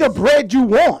can make the bread you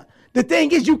want. The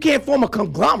thing is, you can't form a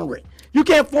conglomerate. You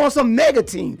can't form some mega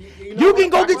team. You can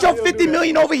go get your 50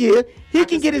 million over here. He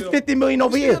can get his 50 million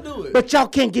over here. do it. But y'all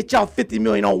can't get y'all 50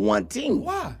 million on one team.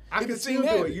 Why? I can still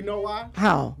do it. You know why?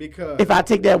 How? Because if I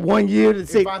take that 1 year to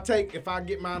say, if I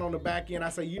get mine on the back end, I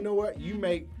say, you know what? You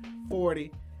make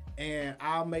 40 and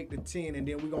I'll make the 10, and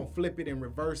then we're gonna flip it and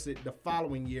reverse it the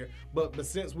following year. But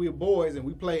since we're boys and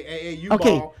we play AAU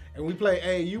ball and we play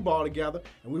AAU ball together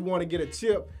and we want to get a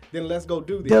chip, then let's go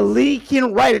do this. the league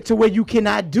can write it to where you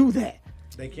cannot do that.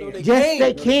 They can't. Yes,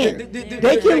 they can.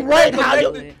 They can write how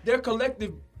you. Their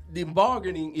collective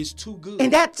bargaining is too good.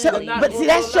 And that, but see,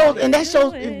 that shows.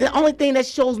 The only thing that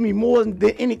shows me more than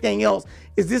anything else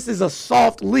is this is a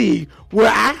soft league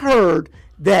where I heard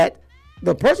that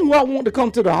the person who I want to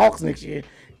come to the Hawks next year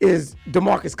is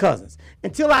DeMarcus Cousins.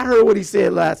 Until I heard what he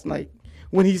said last night,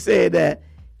 when he said that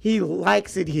he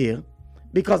likes it here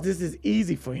because this is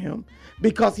easy for him,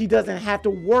 because he doesn't have to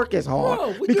work as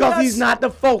hard, because he's not the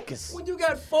focus. When you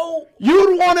got four,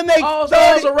 you want to make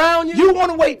all-stars around you. You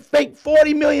want to fake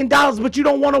 $40 million, but you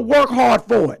don't want to work hard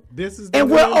for it. This is the and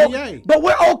NBA. But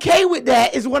we're okay with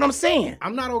that, is what I'm saying.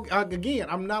 I'm not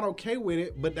I'm not okay with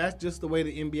it, but that's just the way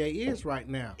the NBA is right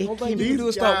now. It All you can do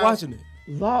is start watching it.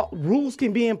 Rules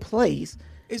can be in place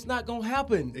It's not gonna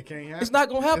happen. It can't happen. It's not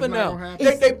gonna happen now. Happen.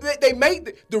 They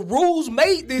made the rules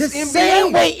made this The NBA.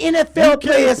 same way NFL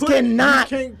players cannot.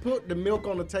 You can't put the milk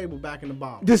on the table back in the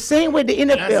bottle. The same way the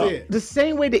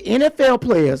NFL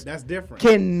players That's different.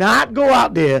 cannot go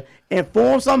out there and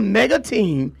form some mega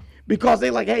team because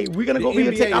they're like, hey, we're gonna go be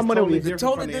and take our money.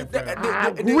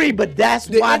 I agree, but that's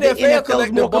why the NFL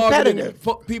is more competitive.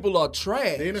 People are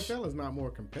trash. The NFL is not more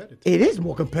competitive. It is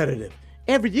more competitive.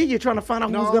 Every year you're trying to find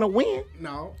out who's gonna win.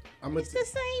 No, it's the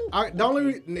same. The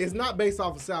only it's not based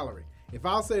off of salary. If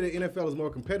I'll say the NFL is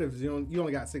more competitive, you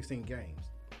only got 16 games.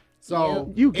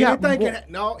 So you got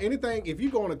anything. If you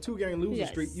go on a 2-game losing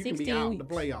streak, you can be out in the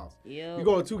playoffs. Yep. You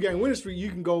go on a 2-game winning streak, you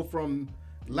can go from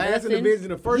last in the division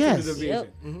to first in the division.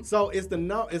 Yep. Mm-hmm. So it's the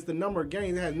number of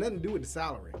games. It has nothing to do with the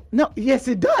salary. No, yes,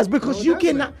 it does because you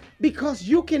cannot.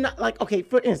 Like, okay,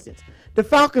 for instance, the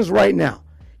Falcons right now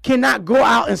cannot go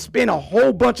out and spend a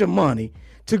whole bunch of money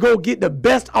to go get the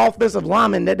best offensive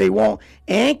lineman that they want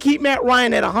and keep Matt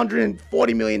Ryan at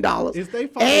 $140 million. It's they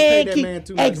fault they pay that man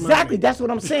too much Exactly, money. that's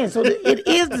what I'm saying. So it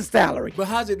is the salary. But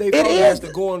how's it they fault that's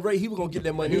the going rate? He was gonna get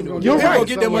that money anyway. You're right. He was gonna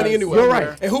get that money anyway. You're right.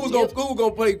 And who was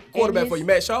gonna play quarterback for you?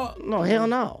 Matt Shaw? No, hell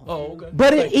no. Oh, okay.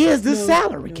 But it is the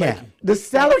salary cap. The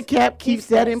salary cap keeps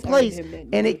that in place,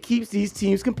 and it keeps these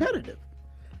teams competitive.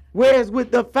 Whereas with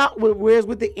the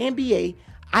NBA,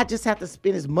 I just have to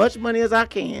spend as much money as I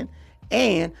can,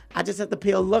 and I just have to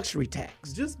pay a luxury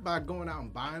tax. Just by going out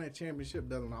and buying a championship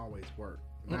doesn't always work.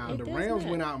 Now, the Rams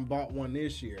went out and bought one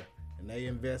this year, and they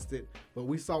invested. But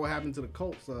we saw what happened to the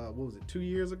Colts, 2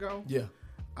 years ago? Yeah.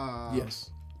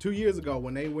 Yes. 2 years ago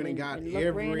when they went and got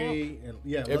every free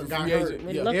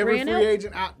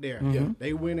agent out there. Mm-hmm.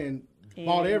 They went and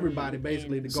bought everybody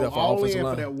basically to go all in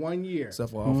for that 1 year.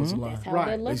 Except for offensive line. That's how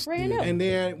their luck ran out. And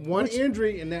then one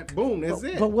injury and that boom, that's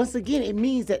it. But once again, it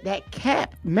means that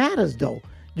cap matters though.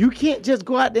 You can't just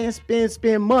go out there and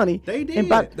spend money. They did.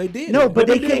 They did. No, but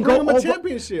they can't go over.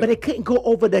 Championship. But they couldn't go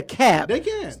over the cap. They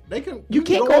can. They can. You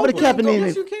can't go over the cap in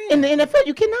the NFL.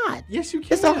 You cannot. Yes, you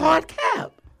can. It's a hard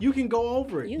cap. You can go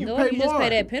over it. You just pay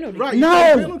that penalty. Right.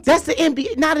 No, that's the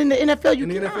NBA. Not in the NFL. You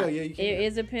cannot. NFL, yeah, you can. There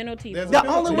is a penalty. The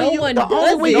only way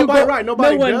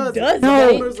Nobody does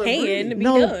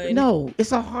it. No,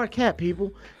 it's a hard cap,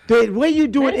 people. The way you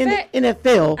do it in the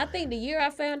NFL. I think the year I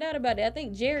found out about it, I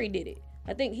think Jerry did it.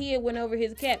 I think he had went over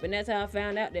his cap, and that's how I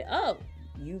found out that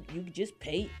you just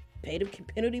pay the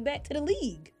penalty back to the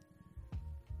league.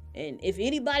 And if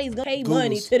anybody's gonna pay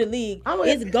money to the league,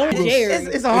 it's going to Jerry.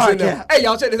 It's a hard cap. Hey,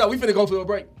 y'all check this out. We finna go to a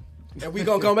break, and we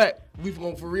gonna come back. We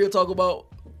gonna for real talk about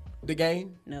the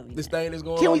game. No, this thing that's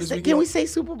going on this weekend. Can we say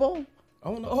Super Bowl?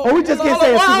 I don't know. Or we just can't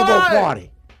say a Super Bowl party.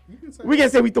 We can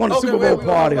say we throwing a Super Bowl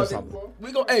party or something.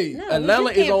 We go. Hey, Atlanta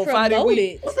is on Friday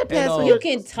week. What's that pass on You your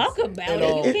can talk about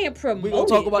it. You can't promote it. We gonna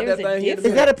talk about that thing here.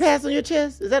 Is that a pass on your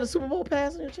chest? Is that a Super Bowl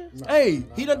pass on your chest? Hey,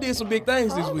 he done did some big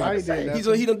things this week.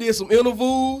 He done did some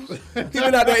interviews. He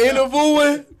been out there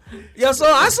interviewing. Yes, sir.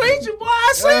 I seen you, boy.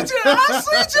 I seen you there, boy.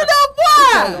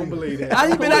 I don't believe that.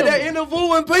 He been out there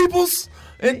interviewing peoples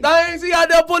and things. He out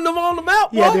there putting them on the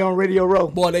map, boy. Yeah, they on Radio Row.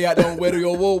 Boy, they out there on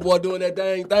Radio Row, boy, doing that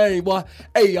dang thing, boy.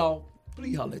 Hey, y'all.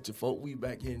 Please holler at your folk. We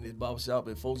back here in this barbershop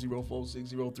at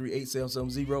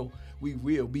 404-603-8770. We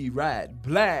will be right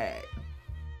black.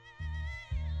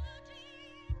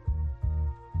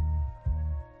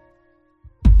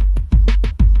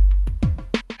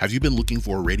 Have you been looking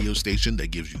for a radio station that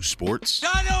gives you sports,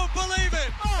 I don't believe it.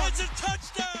 It's a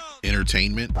touchdown.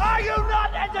 entertainment, Are you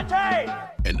not entertained?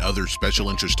 and other special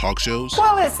interest talk shows?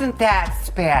 Well, isn't that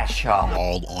special?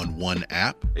 All on one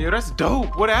app? Yo, that's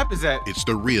dope. What app is that? It's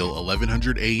the real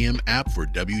 1100 AM app for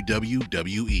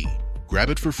WWE. Grab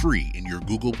it for free in your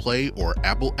Google Play or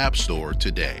Apple App Store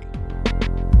today.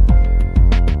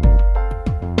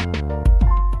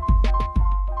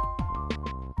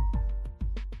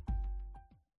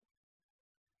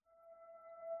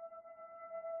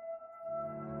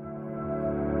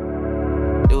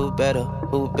 Do better,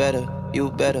 who better,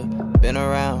 you better. Been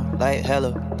around like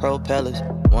hella propellers.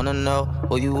 Wanna know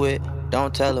who you with?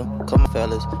 Don't tell them. Come on,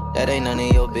 fellas, that ain't none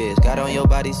of your biz. Got on your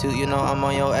bodysuit, you know I'm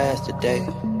on your ass today.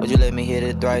 Would you let me hit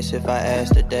it thrice if I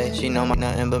asked today? She know my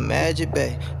nothing but magic,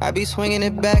 babe. I be swinging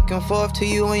it back and forth to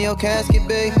you in your casket,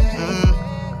 babe.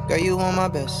 Girl, you on my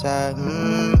best side.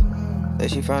 That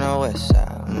she from the west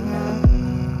side.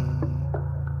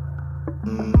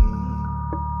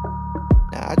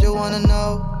 Now I just wanna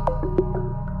know,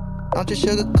 don't you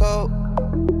sugarcoat.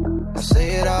 I'll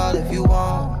say it all if you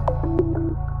want.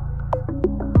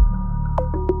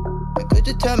 And could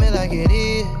you tell me like it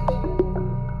is?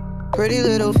 Pretty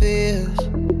little fears,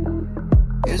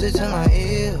 use it to my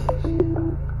ears.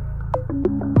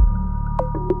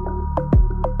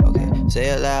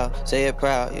 up, say it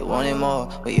proud, you want it more.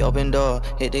 We open door,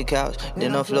 hit the couch,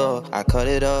 then the floor. I cut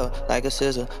it up like a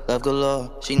scissor, love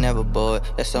galore. She never bored,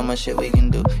 there's so much shit we can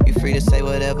do. You free to say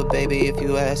whatever, baby, if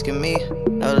you asking me.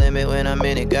 No limit when I'm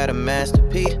in it, got a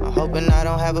masterpiece. I'm hoping I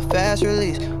don't have a fast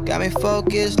release. Got me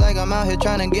focused like I'm out here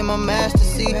trying to get my master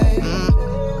seat.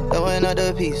 Throwing up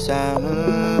the peace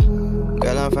sign.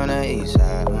 Girl, I'm from the east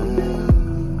side.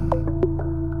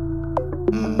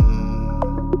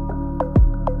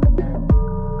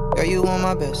 Girl, you on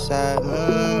my best side.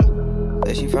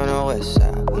 But she from the west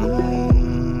side.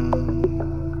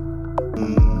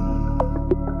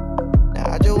 Now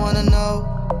I just wanna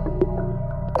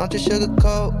know, don't you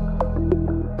sugarcoat.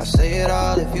 I say it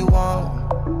all if you want.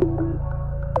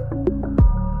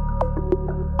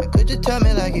 And could you tell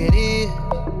me like it is?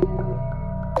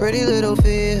 Pretty little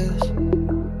fears,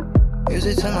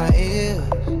 music to my ears.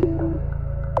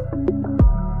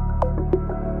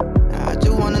 Now I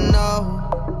just wanna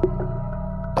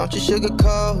know, don't you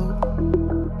sugarcoat.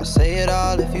 I say it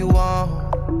all if you want.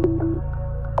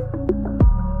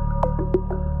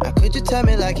 Now could you tell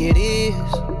me like it is?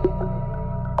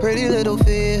 Pretty little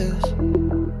fears,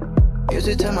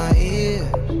 music to my ears.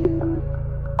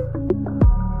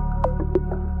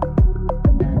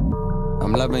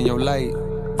 I'm loving your light,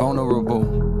 vulnerable,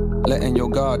 letting your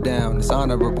guard down, it's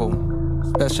honorable.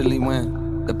 Especially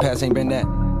when the past ain't been that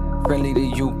friendly to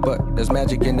you, but there's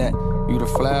magic in that. You the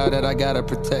flower that I gotta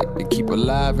protect and keep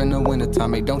alive in the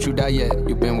wintertime. Hey, don't you die yet.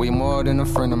 You've been way more than a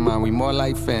friend of mine. We more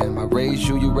like fam. I raised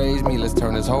you, you raised me. Let's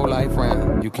turn this whole life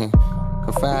round. You can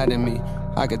confide in me.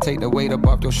 I could take the weight up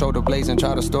off your shoulder blades and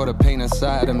try to store the pain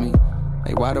inside of me.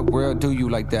 Hey, why the world do you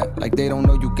like that? Like they don't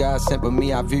know you God sent, but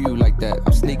me, I view you like that.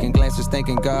 I'm sneaking glances,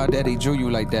 thanking God that he drew you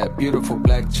like that. Beautiful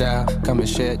black child, come and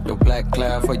shed your black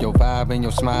cloud for your vibe and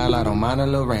your smile. I don't mind a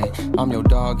little rain. I'm your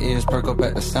dog, ears perk up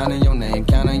at the sound of your name.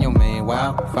 Counting your mane,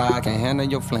 wildfire, I can handle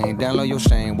your flame. Download your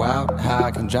shame, wild high, I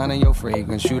can drown in your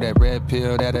fragrance. Shoot that red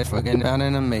pill that fucking down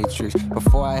in the matrix.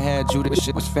 Before I had you, this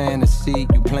shit was fantasy.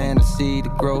 You plant a seed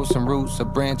to grow some roots, a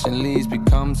branch and leaves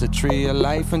becomes a tree of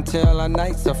life until our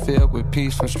nights are filled with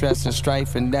peace from stress and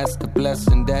strife. And that's the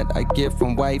blessing that I get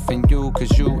from wife and you,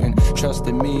 cause you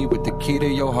entrusted me with the key to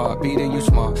your heart, beating you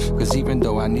smart. Cause even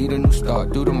though I need a new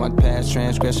start, due to my past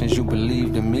transgressions, you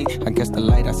believed in me. I guess the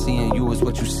light I see in you is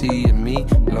what you see in me,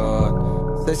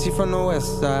 Lord. Says she from the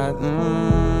west side,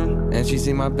 and she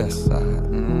see my best side.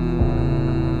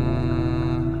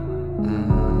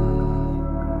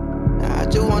 I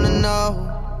just wanna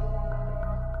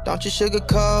know, don't you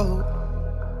sugarcoat.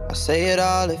 I say it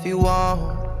all if you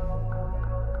want.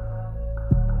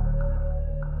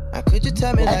 Now could you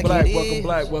tell me like black, it welcome is?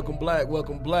 black, welcome black,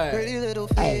 welcome black. Pretty little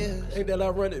fears. Ain't that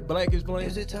ironic? Black is playing.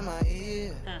 Music to my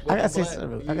ear. I gotta say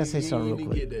something. I gotta say something real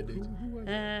quick. You didn't get that,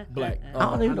 did you? Black. I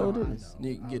don't even know what it is.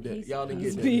 You get that. Y'all didn't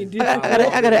get that.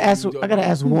 I gotta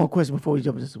ask one question before we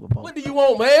jump into Super Bowl. What do you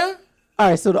want, man? All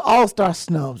right, so the All-Star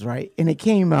snubs, right? And it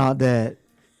came out that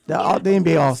the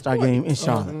NBA All-Star game in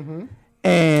Charlotte,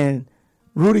 and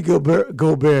Rudy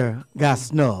Gobert got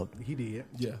snubbed. He did.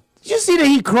 Yeah. Did you see that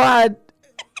he cried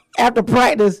after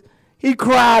practice? He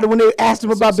cried when they asked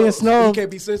him about being snubbed. He can't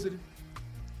be sensitive.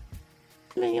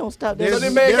 Man, you don't stop that. So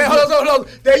then, man, hold on.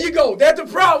 There you go. That's the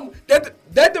problem. That's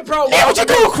the problem. Man, what you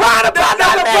doing crying about?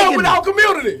 That's the problem making with our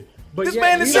community. But this yeah,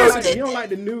 man is you sensitive. don't like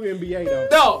the new NBA though.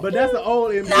 No. But that's the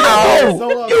old NBA. No.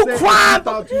 So You upset crying. you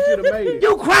thought you should have made it.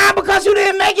 You crying because you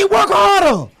didn't make it. Work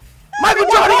harder. Michael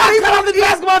Jordan got cut off the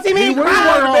basketball team. He ain't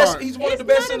crying. He's one of the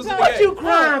best centers in the What game. you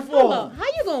crying Hold for? on. How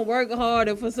you gonna work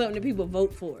harder for something that people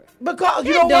vote for? Because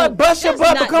you know what? Bust your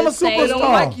butt, become a They don't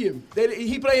like superstar. him.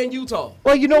 He play in Utah.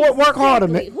 Well, you know what? Work harder,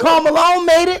 man. Carl Malone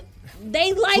made it.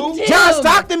 They liked him. John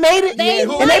Stockton made it. They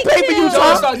and they liked played for him.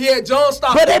 Utah. He had John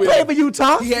Stockton. But they with played him. for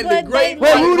Utah. He had But the great.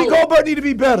 Well, Rudy Gobert need to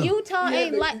be better. Utah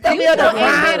ain't like They Utah be ain't able to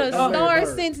had a grind. star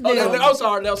since Oh, then. I'm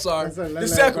sorry.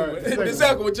 The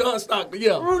second with John Stockton.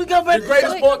 Yeah. Rudy Gobert. The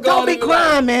greatest point guard. Don't be in the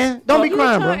crying, league. man. Don't be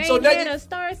crying, bro. Utah So ain't now had you- a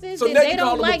star since so then. now They you call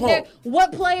don't him a like punk. their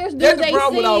what players do That's the they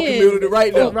problem with our send? community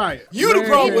right now. Right. You the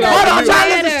problem with Hold our on, I'm trying to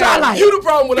community. listen to Starlight. You the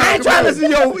problem with I our ain't trying to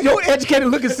community. listen to your educated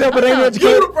looking self, but ain't You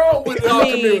educated. the problem with our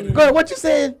community. Go ahead, what you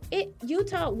saying?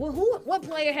 Utah. What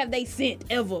player have they sent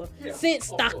ever since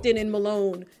Stockton and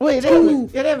Malone Wait, to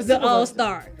they haven't the sent All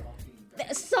Star?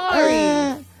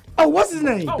 Sorry. What's his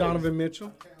name? Donovan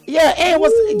Mitchell. Yeah,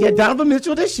 and Donovan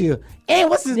Mitchell this year. And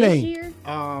what's his This name? year?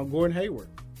 Gordon Hayward.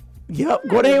 Yep,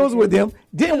 Gordon Hayward was with them.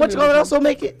 Didn't what's called also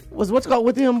make it? Was what's called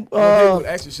with him? Hayward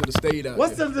actually should have stayed out.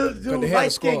 What's there. the But they dude, had a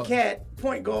light skinned squad. cat,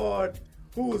 point guard,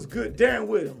 who was good? Darren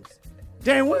Williams.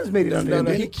 Darren Williams made it under them.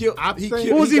 No, didn't he killed.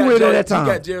 Who was he got with at Jerry- that time?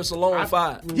 He got Jerry Salone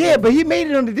fired. Yeah, but he made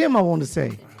it under them, I want to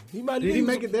say. He might. Did he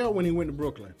make it there when he went to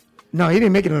Brooklyn? No, he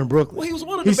didn't make it in Brooklyn. Well, he was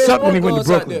one of the He best sucked when point he went to guards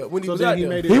out Brooklyn. there. When he So was then out he there,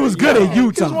 made it He was good at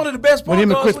Utah. He was one of the best With point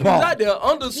him and guards Chris when he was Paul. out there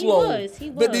under Sloan. He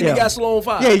was. But then Yeah. he got Sloan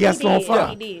fired. Yeah, he got He Sloan did,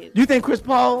 fired. he did. You think Chris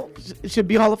Paul should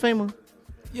be Hall of Famer?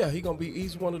 Yeah,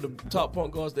 he's one of the top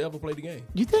point guards to ever play the game.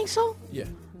 You think so? Yeah.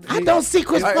 I don't see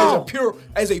Chris Paul.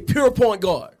 As a pure point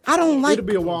guard. I don't like. It'll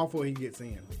be a while before he gets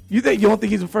in. You don't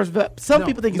think he's a first ballot? Some No.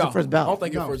 people think he's a first I ballot. don't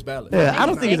think he's first ballot. Yeah, I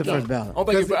don't think he's a first ballot.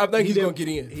 I think he's going to get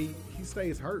in. He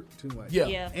stays hurt too much.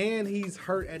 Yeah. And he's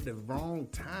hurt at the wrong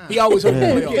time. He always hurt in the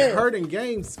You playoffs. get hurt in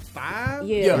games 5.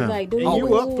 Yeah. Like, And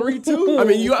you up 3-2. I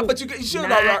mean, you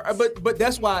should but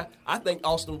that's why I think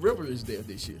Austin Rivers is there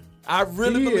this year. I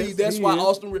really believe that's why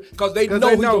Austin Rivers, because they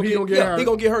know he's going to get hurt. He's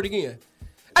going to get hurt again.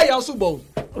 Hey, y'all, Super Bowl.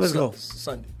 Let's go.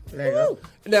 Sunday. There you go.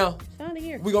 Now,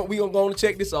 we're going to go on and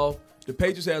check this off. The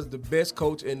Patriots has the best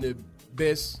coach and the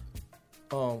best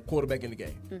quarterback in the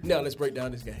game. Mm-hmm. Now, let's break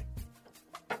down this game.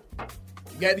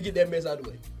 You got to get that mess out of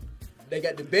the way. They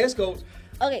got the best coach.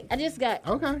 Okay, I just got.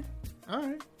 Okay. All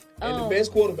right. And the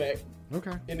best quarterback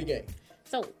Okay. in the game.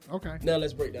 So. Okay. Now,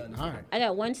 let's break down this. All right. I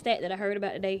got one stat that I heard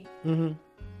about today. Mm-hmm.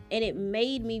 And it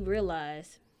made me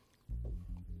realize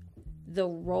the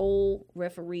role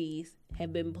referees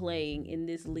have been playing in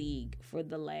this league for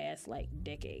the last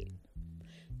decade.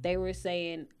 They were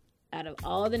saying out of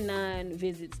all the 9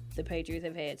 visits the Patriots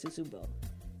have had to Super Bowl,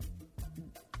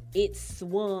 it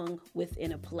swung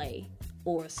within a play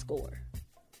or a score.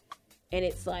 And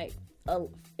it's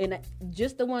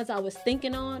just the ones I was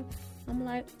thinking on, I'm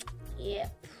like, yeah,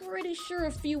 pretty sure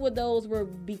a few of those were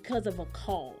because of a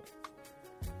call.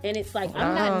 And it's like,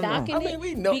 I'm not knocking it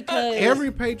we know. because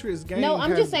Every Patriots game. no, I'm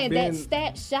has just saying been, that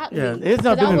stat shocked me. Yeah, it's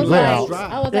not 'Cause been I was blowouts.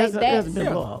 like, I was There's- like, there's that's been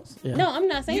blowouts. Yeah. no, I'm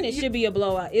not saying it should be a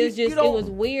blowout. It was just it was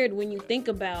weird when you think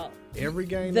about Every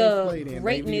game they played the in.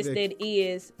 greatness maybe that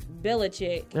is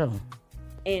Belichick Yeah.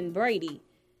 and Brady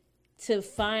to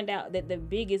find out that the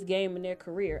biggest game in their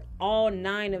career, all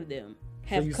 9 of them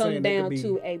have you come saying they could down be-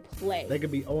 to a play. They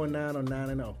could be 0-9 or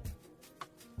 9-0.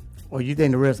 Or you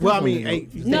think the rest? Well, I mean,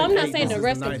 8. No, I'm not saying the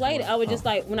rest of played. I was just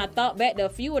like, when I thought back to a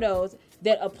few of those,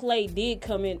 that a play did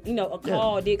come in, a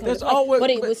call did come in. But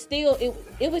it was still,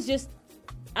 it was just,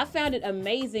 I found it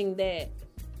amazing that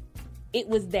it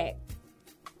was that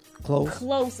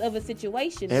close of a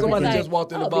situation. Somebody Like, just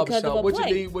walked in the because barbershop. of a What you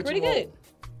play. need, what Pretty you want.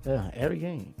 good. Yeah, every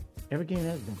game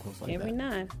has been close like Every that.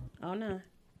 9. All 9.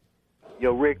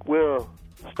 Yo, Rick Will,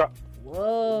 stop.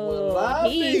 Whoa,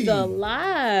 he's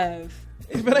alive.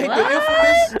 If it ain't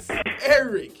the infamous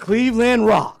Eric. Cleveland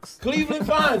rocks. Cleveland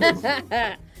Finals.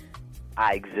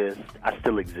 I exist. I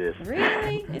still exist.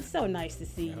 Really? It's so nice to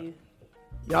see you.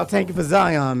 Y'all tanking for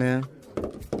Zion, man.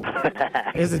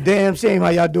 It's a damn shame how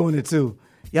y'all doing it too.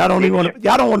 Y'all don't even want to.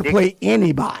 Y'all don't want to play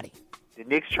anybody. The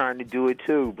Knicks trying to do it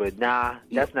too, but nah,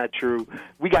 that's not true.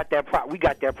 We got that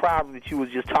problem that you was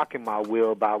just talking about,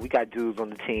 Will, about. We got dudes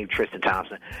on the team, Tristan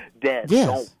Thompson, that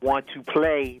don't want to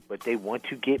play, but they want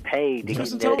to get paid.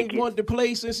 Tristan Thompson wanted to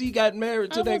play since he got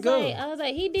married to that girl. I was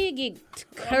like, he did get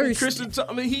cursed. Tristan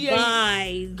Thompson, he ain't.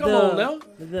 By Come on now.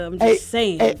 I'm just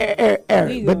saying.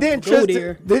 Eric, but then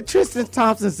Tristan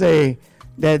Thompson say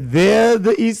that they're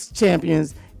the East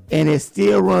champions, and it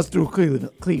still runs through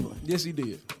Cleveland. Yes, he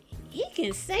did. He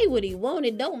can say what he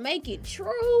wanted. Don't make it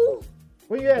true.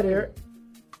 Where you at, Eric?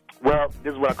 Well,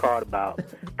 this is what I called about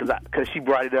because she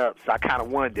brought it up, so I kind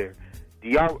of wonder. Do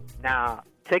y'all now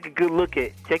take a good look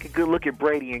at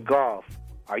Brady in golf?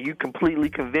 Are you completely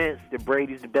convinced that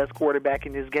Brady's the best quarterback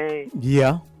in this game?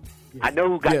 Yeah. I know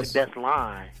who got the best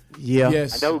line. Yeah.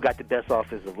 I know who got the best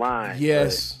offensive line.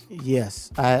 Yes.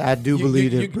 Yes. I do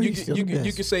believe that Brady's still the best.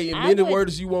 You can say in many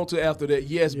words you want to after that,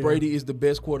 yes, Brady is the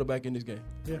best quarterback in this game.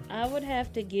 Yeah. I would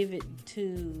have to give it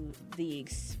to the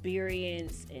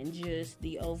experience and just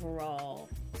the overall.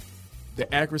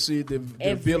 The accuracy, the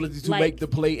ability to make the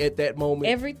play at that moment.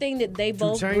 Everything that they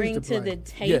both bring to the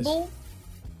table, Yes.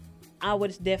 I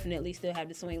would definitely still have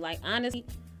to swing. Like, honestly,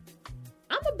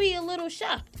 I'm going to be a little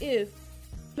shocked if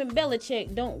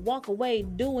Belichick don't walk away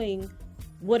doing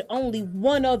what only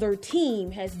one other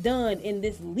team has done in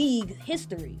this league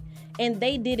history. And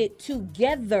they did it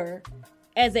together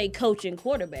as a coach and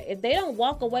quarterback. If they don't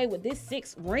walk away with this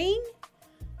 6th ring,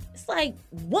 it's like,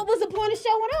 what was the point of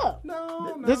showing up?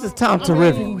 No. This is Tom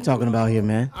Terrific we're talking about here,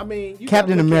 man. I mean,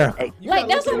 Captain America. Like,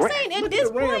 that's what I'm saying. At Look this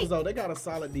at the Rams, point, though. They got a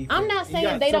solid defense. I'm not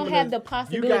saying they don't have the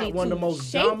possibility You got one of the to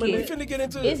most shake dominant. it. We finna get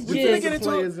into It's it. We finna get into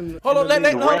players it. in Hold on, the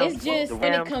let league. It's just,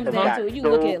 when it comes have down got to it, you so-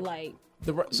 look at like,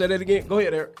 Say that again. Go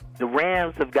ahead, Eric. The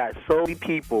Rams have got so many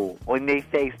people on their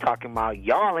face talking about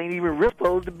y'all ain't even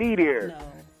supposed to be there.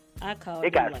 I called. They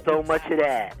got so much of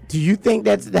that. Do you think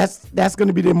that's going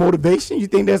to be their motivation? You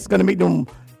think that's going to make them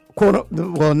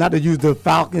well, not to use the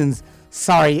Falcons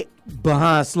sorry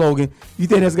behind slogan. You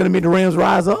think that's going to make the Rams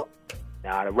rise up?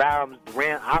 Now the Rams,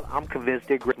 I'm convinced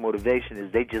their great motivation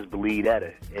is they just believe at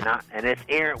it. And it's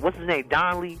Aaron. What's his name?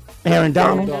 Donnelly. Aaron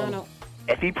Donald.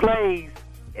 If he plays,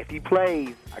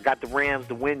 I got the Rams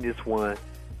to win this one.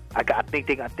 I think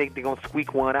they're gonna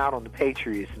squeak one out on the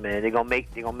Patriots, man. They're gonna make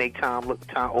old man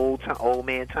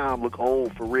Tom look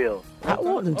old for real. I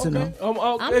want them to know. I'm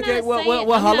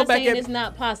not saying it's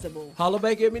not possible. Holler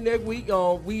back at me next week.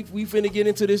 We finna get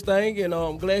into this thing, and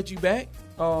I'm glad you back.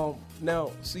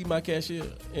 Now see my cashier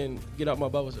and get out my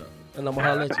barber shop, and I'm gonna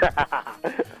holler at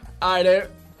you. All right, there.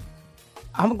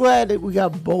 I'm glad that we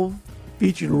got both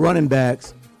featured running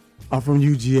backs are from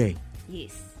UGA.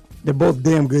 Yes. They're both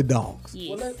damn good dogs.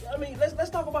 Yes. Well, let's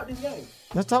talk about this game.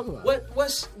 Let's talk about it.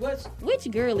 What's which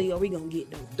girlie are we gonna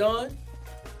get though? Don?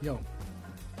 Yo,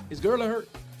 is Gurley hurt?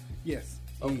 Yes,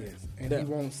 okay. He is, and he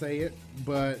won't say it,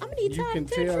 but you can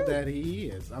tell that he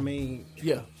is. I mean,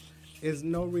 yeah. There's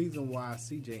no reason why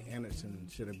C.J. Anderson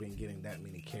should have been getting that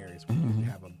many carries when you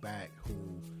have a back who,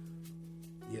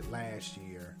 last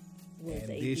year and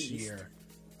this year,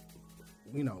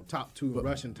 top two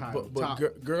rushing title.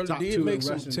 But Gurley did make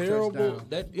some terrible. Touchdown.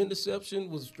 That interception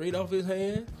was straight off his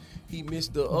hand. He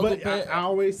missed the other pass. I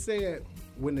always said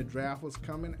when the draft was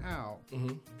coming out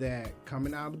that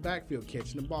coming out of the backfield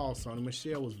catching the ball, Sony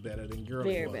Michel was better than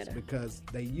Gurley was because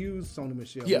they used Sony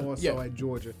Michel more so at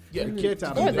Georgia to catch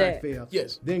out of the backfield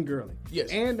than Gurley.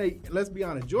 Yes, and let's be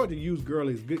honest, Georgia used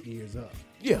Gurley's good years up.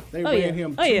 Yeah, they ran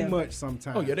him too much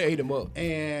sometimes. Oh yeah, they ate him up.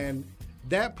 And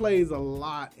that plays a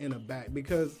lot in a back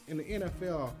because in the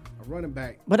NFL, a running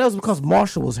back. But that was because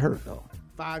Marshall was hurt, though.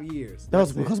 5 years. That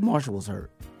was because Marshall was hurt.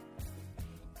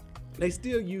 They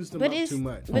still used him up too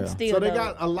much. But still, so they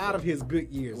got a lot of his good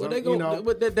years. Well,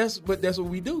 but that's what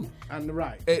we do. On the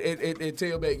right. And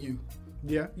tailback you.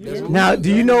 Yeah. Now,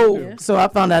 do you know? Yeah. So I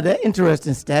found out that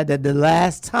interesting stat that the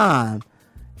last time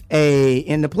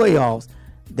in the playoffs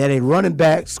that a running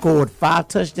back scored 5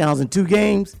 touchdowns in 2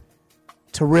 games,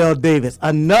 Terrell Davis,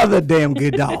 another damn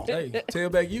good dog. Hey,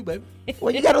 tailback you, baby.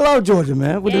 Well, you gotta love Georgia,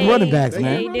 man, with the running backs,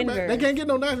 man. They can't get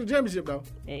no national championship though.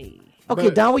 Hey. Okay,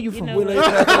 Don, where you from? We're gonna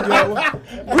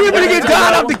get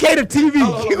Don off Decatur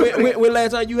TV. When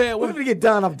last time you had one? We're gonna get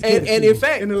Don off Decatur TV. And in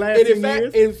fact, in the last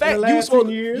 10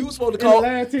 years, you were supposed to call.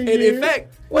 And in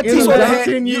fact, what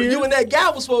team you and that guy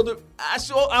was supposed to.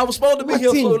 I was supposed to be here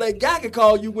so that guy could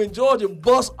call you when Georgia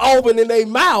bust Auburn in their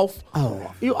mouth.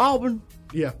 Oh, you Auburn?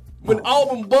 Yeah. When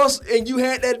Auburn bust and you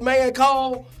had that man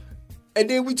call, and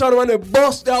then we turn around and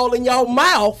bust all in y'all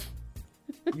mouth.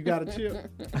 You got a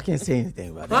chip? I can't say anything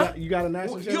about that. You got a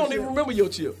national championship? You don't even remember your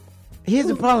chip. Here's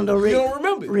the problem, though, Rick. You don't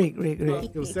remember? Rick.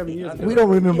 It was 7 years ago. We don't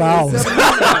remember ours.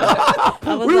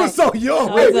 We were so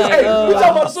young. We talking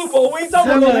about the Super Bowl. We ain't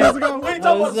talking about 7 years ago. We ain't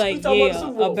talking about the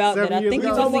Super Bowl. About that. I think it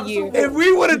was a year. If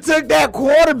we would have took that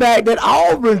quarterback that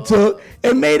Auburn took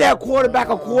and made that quarterback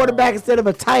a quarterback instead of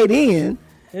a tight end,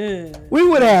 we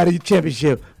would have had a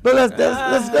championship. But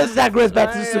let's digress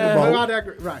back to the Super Bowl.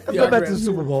 Right. Let's go back to the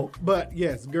Super Bowl. But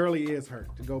yes, Gurley is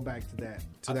hurt. To go back to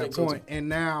that point, and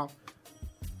now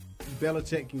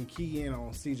Belichick can key in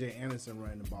on C.J. Anderson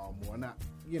running the ball more. Not,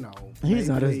 he's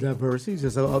not as diverse. He's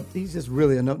just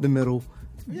really an up the middle.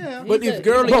 Yeah, but if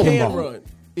Gurley can run.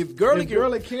 If Gurley can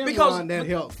run, that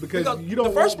helps because you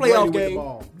don't the first want playoff Brady game. with the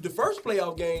ball. The first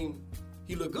playoff game,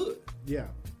 he looked good. Yeah.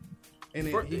 And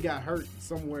he got hurt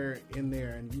somewhere in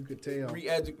there, and you could tell.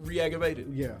 Re-aggravated.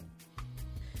 Yeah.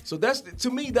 So that's to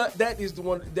me that is the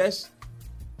one. That's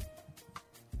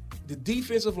the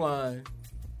defensive line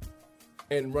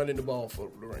and running the ball for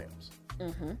the Rams.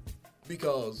 Mm-hmm.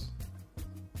 Because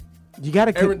you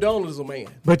got Aaron Donald is a man.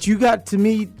 But you got to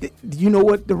me. You know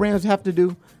what the Rams have to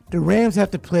do? The Rams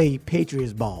have to play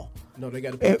Patriots ball. No, they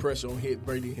got to put pressure on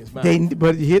Brady in his mouth.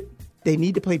 They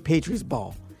need to play Patriots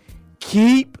ball.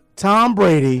 Keep Tom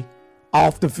Brady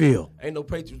off the field. Ain't no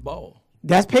Patriots ball.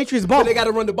 That's Patriots ball. But they got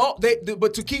to run the ball.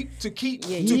 But to keep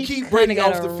Brady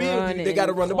off the field, they got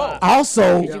to run the ball.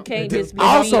 Also, you can't just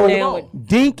be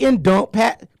dink and dunk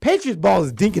pass. Patriots ball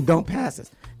is dink and dunk passes.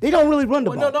 They don't really run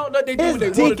the ball. No, they do.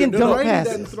 It's dink and dunk Brady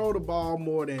passes. doesn't throw the ball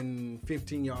more than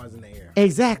 15 yards in the air.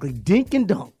 Exactly, dink and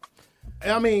dunk.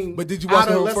 I mean, but did you watch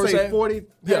let's first say half? 40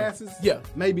 passes? Yeah.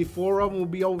 Maybe 4 of them will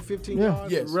be over 15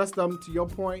 yards. Yes. The rest of them, to your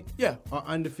point, are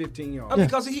under 15 yards.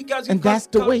 Because he got and that's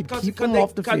the way. Keep them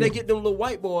off the field. Because they get them little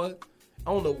white boys. I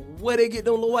don't know where they get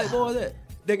them little white boys at.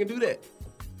 They can do that.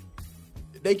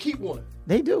 They keep one.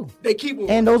 They do. They keep one.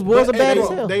 And those boys are bad as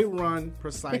hell. They run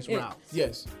precise routes.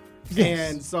 Yes.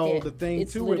 Yes. And so the thing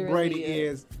it's too with Brady literally,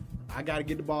 is, I got to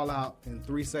get the ball out in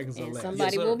 3 seconds or and less.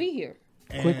 somebody will be here.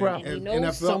 Quick route. And he And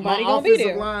knows if somebody my gonna be offensive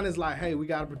there. line is like, hey, we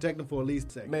got to protect him for at least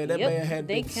a second. Man, that man had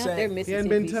They been count their sacked. He hadn't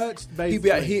been Mississippis. touched. He Basically.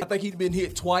 got hit. I think he'd been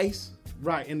hit twice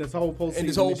Right, in this whole postseason. in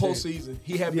this whole this year. postseason.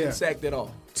 He hadn't been sacked at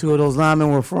all. 2 of those linemen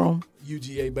were from.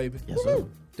 UGA, baby. Yes, sir.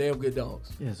 Damn good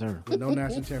dogs. Yes, sir. With no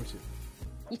national championship.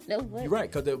 You know what? You're right,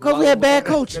 Because we had bad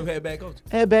coaching. They had bad coaching.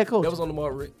 Had bad coaching. That was on the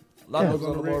Mark Rick. A lot of those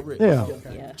on the Mark Rick. Yeah.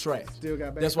 Yeah. Trash. Still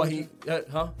got bad That's why coaching? he,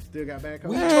 Still got bad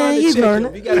We coaching. trying to he's check learning.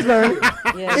 him. He got He's learning.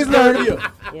 Yeah. He's learning.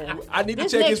 Yeah. I need to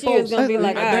This check his next year is post. gonna be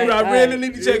like, all right, I all really right.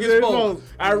 need to check his post.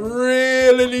 I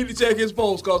really need to check his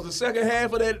post because the second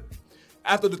half of that,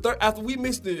 after we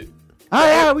missed it, Oh,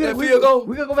 yeah, that field goal.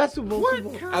 We're going to go back to Super Bowl.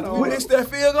 After we missed that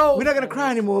field goal. We're not going to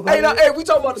cry anymore about Hey, now, it. hey, we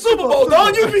talking about the Super Bowl,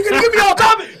 dog. You be gonna give me all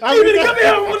topic. You be gonna come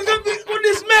here with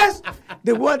this mess.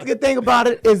 The one good thing about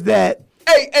it is that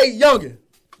Hey, youngin,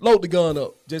 load the gun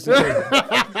up just in case.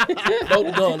 Load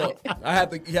the gun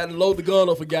up. You had to load the gun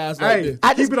up for guys like Hey, this.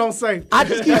 I keep it on safe. I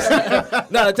just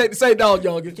keep Nah, take the same dog,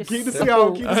 youngin. Keep the C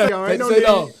on. Keep the C on. Take Ain't the no same need.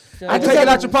 dog. I take it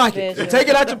out your pocket. Take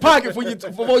it out your pocket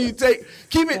before you take.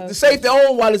 Keep it the safety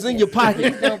on while it's in your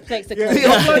pocket. Don't text the Yeah,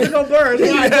 don't let it go burn.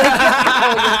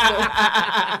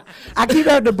 I keep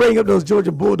having to bring up those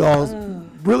Georgia Bulldogs,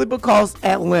 really because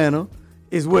Atlanta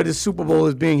is where the Super Bowl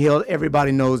is being held.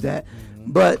 Everybody knows that.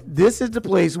 But this is the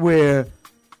place where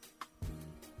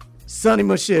Sonny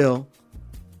Michel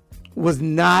was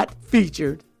not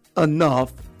featured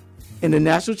enough in the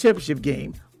national championship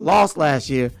game. Lost last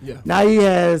year. Yeah. Now he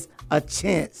has a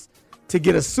chance to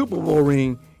get a Super Bowl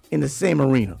ring in the same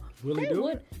arena. Will he do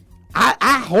it?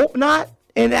 I hope not.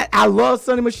 And I love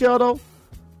Sonny Michel, though.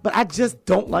 But I just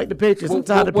don't like the Patriots. I'm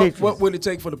tired of the Patriots. What would it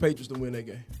take for the Patriots to win that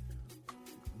game?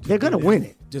 They're going to win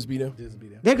it. Just be them.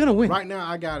 They're going to win Right now,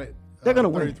 I got it. They're gonna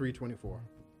win. 33-24.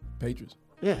 Patriots.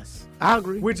 Yes, I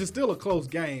agree. Which is still a close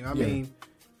game. I Yeah. mean,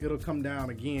 it'll come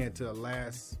down again to the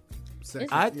last second.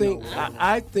 I you think know.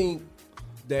 I think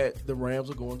that the Rams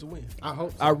are going to win. I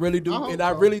hope so. I really do, I hope and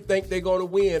I so. really think they're going to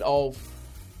win off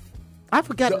I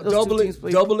forgot that those two teams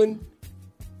played. doubling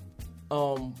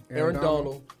Aaron Donald.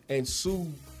 Donald and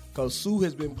Sue, because Sue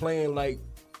has been playing like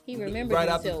He remembered right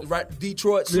himself. after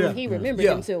Detroit. Sue. Yeah. He remembered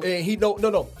himself. and he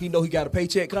know he got a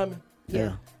paycheck coming.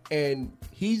 Yeah. And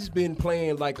he's been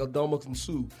playing like Adama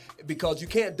Sue because you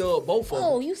can't dub both of them.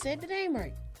 Oh, you said the name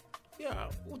right. Yeah,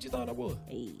 what you thought I was?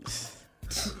 Hey.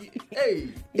 Hey,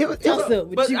 Toss up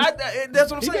with but you.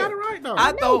 that's what I'm He saying. got it right, though.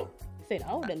 I thought Said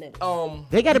all the letters.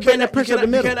 They gotta you bring that cannot- pressure you up the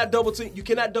middle. You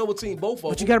cannot double team both of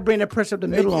them. But you got to bring that pressure up the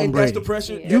middle on and Brady. that's the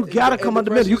pressure. You got to come up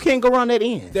the middle. You can't go around that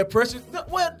end. That pressure.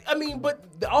 Well, I mean, but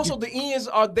also the ends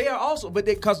are there also, but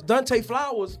because Dante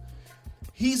Flowers,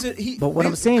 he. But what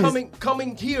I'm saying is-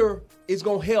 coming here is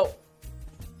gonna help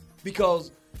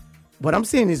because What I'm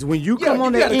saying is when you Yeah, come you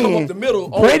on that gotta come end, up the middle.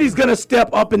 Brady's going to step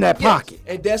up in that pocket.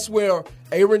 and that's where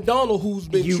Aaron Donald, who's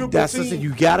been triple That's what I teamed, said.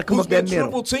 You got to come who's up that been middle.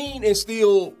 triple teamed and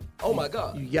still, oh my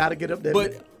God. You got to get up that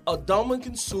But middle.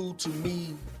 Adama Sue to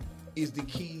me is the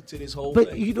key to this whole But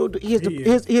thing. you know,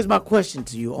 here's my question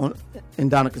to you on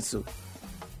Ndamukong Suh.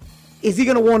 Is he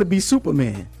gonna want to be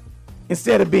Superman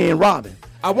instead of being Robin?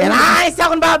 I ain't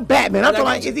talking about Batman. I'm talking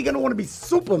about, is he gonna want to be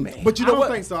Superman? But you I know don't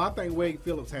what? think so. I think Wade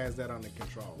Phillips has that under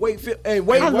control. Wade, I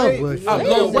love Wade. I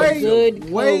love Wade. Good coach.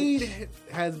 Wade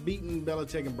has beaten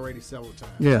Belichick and Brady several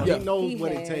times. Yeah. He Yeah. knows He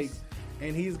what has. it takes,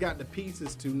 and he's got the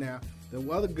pieces to now. The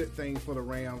other good thing for the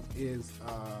Rams is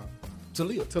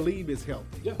Talib is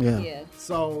healthy. Yeah.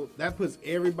 So that puts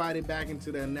everybody back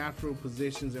into their natural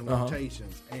positions and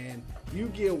rotations. And you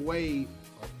give Wade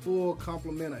a full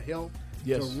complement of help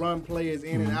to run players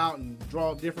in and out and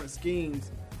draw different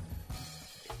schemes.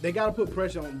 They got to put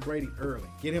pressure on Brady early.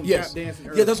 Get him tap dancing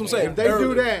early. Yeah, that's what I'm saying. If they do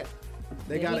Early. that,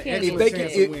 they got an excellent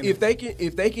chance of winning. If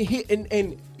they can hit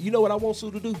and you know what I want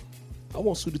Sue to do? I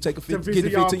want Sue to take a 15, get a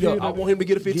 15 15 yard. I yard. want him to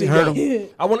get a 15 hurt yard.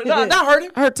 I want not hurt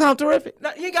him. I heard Tom Terrific.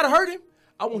 He ain't gotta hurt him.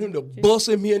 I want him to bust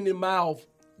him in the mouth.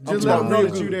 Just let him know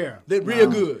that you there. Real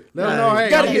good. Let him know, hey,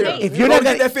 Gotta I'm get here. him. If you're Go not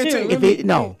get gonna, that 15. if it,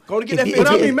 no, Go to get if, that if, 15.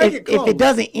 But I mean, make if, it if close. it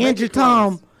doesn't Make injure it close.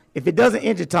 Tom, if it doesn't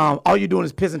injure Tom, all you're doing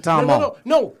is pissing Tom off.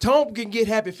 No. Tom can get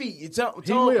happy feet. Tom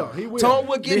will. Tom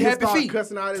will get Then he happy start feet.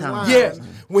 cussing out his Tom. lines. Yes.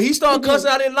 When he started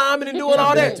cussing out in linemen and doing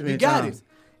all that, Too many you got times. it.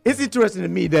 It's interesting to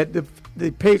me that the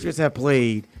Patriots have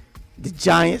played the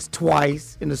Giants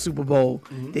twice in the Super Bowl,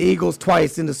 the Eagles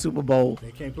twice in the Super Bowl,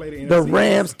 They can't play the the NFC.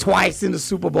 Rams twice in the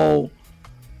Super Bowl.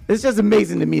 It's just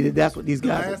amazing to me that that's what these The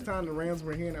guys last time the Rams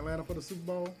were here in Atlanta for the Super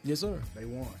Bowl, Yes, sir. they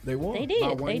won. They won. They did. By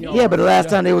one They did. yard. Yeah, but the last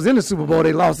time they was in the Super Bowl,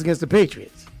 they lost against the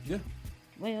Patriots. Yeah.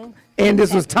 Well, And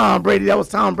this was Tom Brady. That was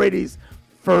Tom Brady's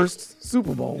first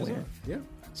Super Bowl win. Yeah.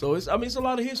 So it's a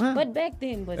lot of history. But back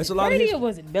then, was It's it a lot of Brady history. or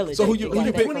was it Belichick? So who you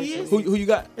pick? 20 years? Who you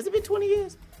got? Has it been 20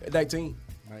 years? 19.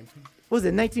 Was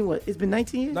it 19? What? It's been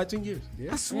 19 years? 19 years.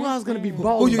 I swear I was gonna be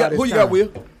balling. Who you got? Who you got,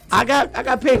 Will? I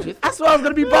got Patriots. I swear I was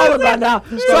gonna be balling by now.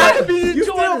 So I could be You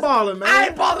still balling, man. I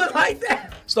ain't balling like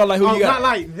that. Starlight, who you got? Not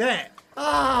like that.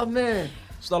 Oh man.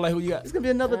 Starlight, who you got? It's gonna be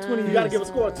another 20 years. You gotta give a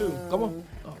score too. Come on.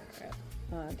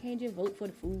 Can't just vote for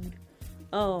the food.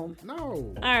 No.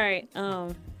 All right.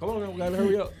 Come on, man. We gotta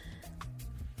hurry up.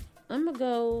 I'm gonna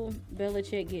go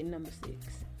Belichick getting number 6.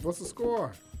 What's the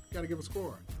score? You gotta give a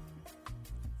score.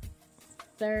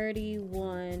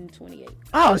 31-28.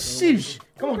 Oh sheesh.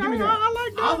 Come on, give me that. I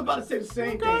like that. I was about to say the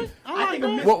same thing. I like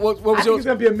that. What was I think yours? it's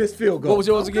gonna be a missed field goal. What was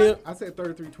yours again? I said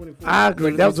 33-24. I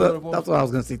agree. That's 24. what I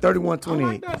was gonna say.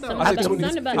 31-28. I say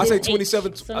 20. I say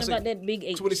 27. Something about that big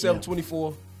H.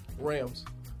 27-24 Rams.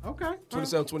 Okay.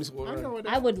 27-24.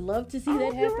 I would love to see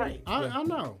that happen. Right. I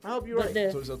know. I hope you're But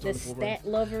right. the stat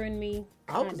lover in me.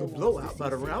 I hope it's a blowout by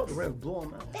the Rams. I hope the Rams blow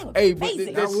them out. Hey, but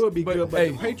That would be good, but hey,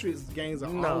 the Patriots games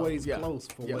are always close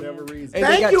for whatever reason. And they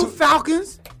Thank got you, two-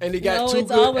 Falcons. And they got No, two it's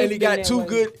good. always And they been got that two way.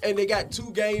 good. And they got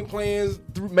 2 game plans,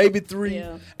 maybe 3.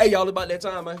 Yeah. Hey, y'all, about that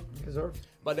time, man. Deserve.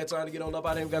 About that time to get on up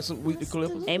out there. We got some week the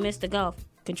Clippers. Hey, Mr. Golf,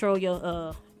 control your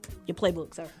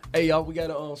playbook, sir. Hey, y'all, we got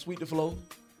to sweep the flow,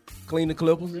 clean the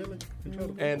Clippers,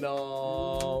 and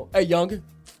hey, Younger,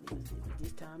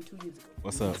 This time 2 years ago.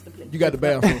 What's up? you got the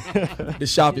bathroom. The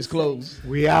shop is closed.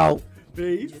 We out.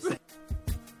 Peace.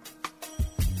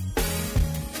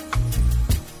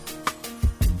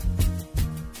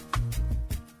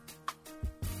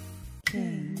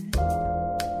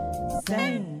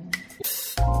 Sane.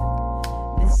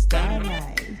 Miss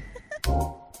Starlight.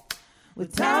 We're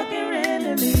talking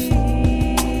randomly.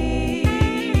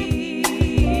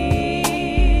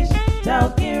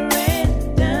 Talking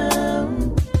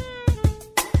random.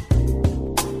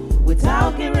 We're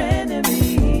talking random.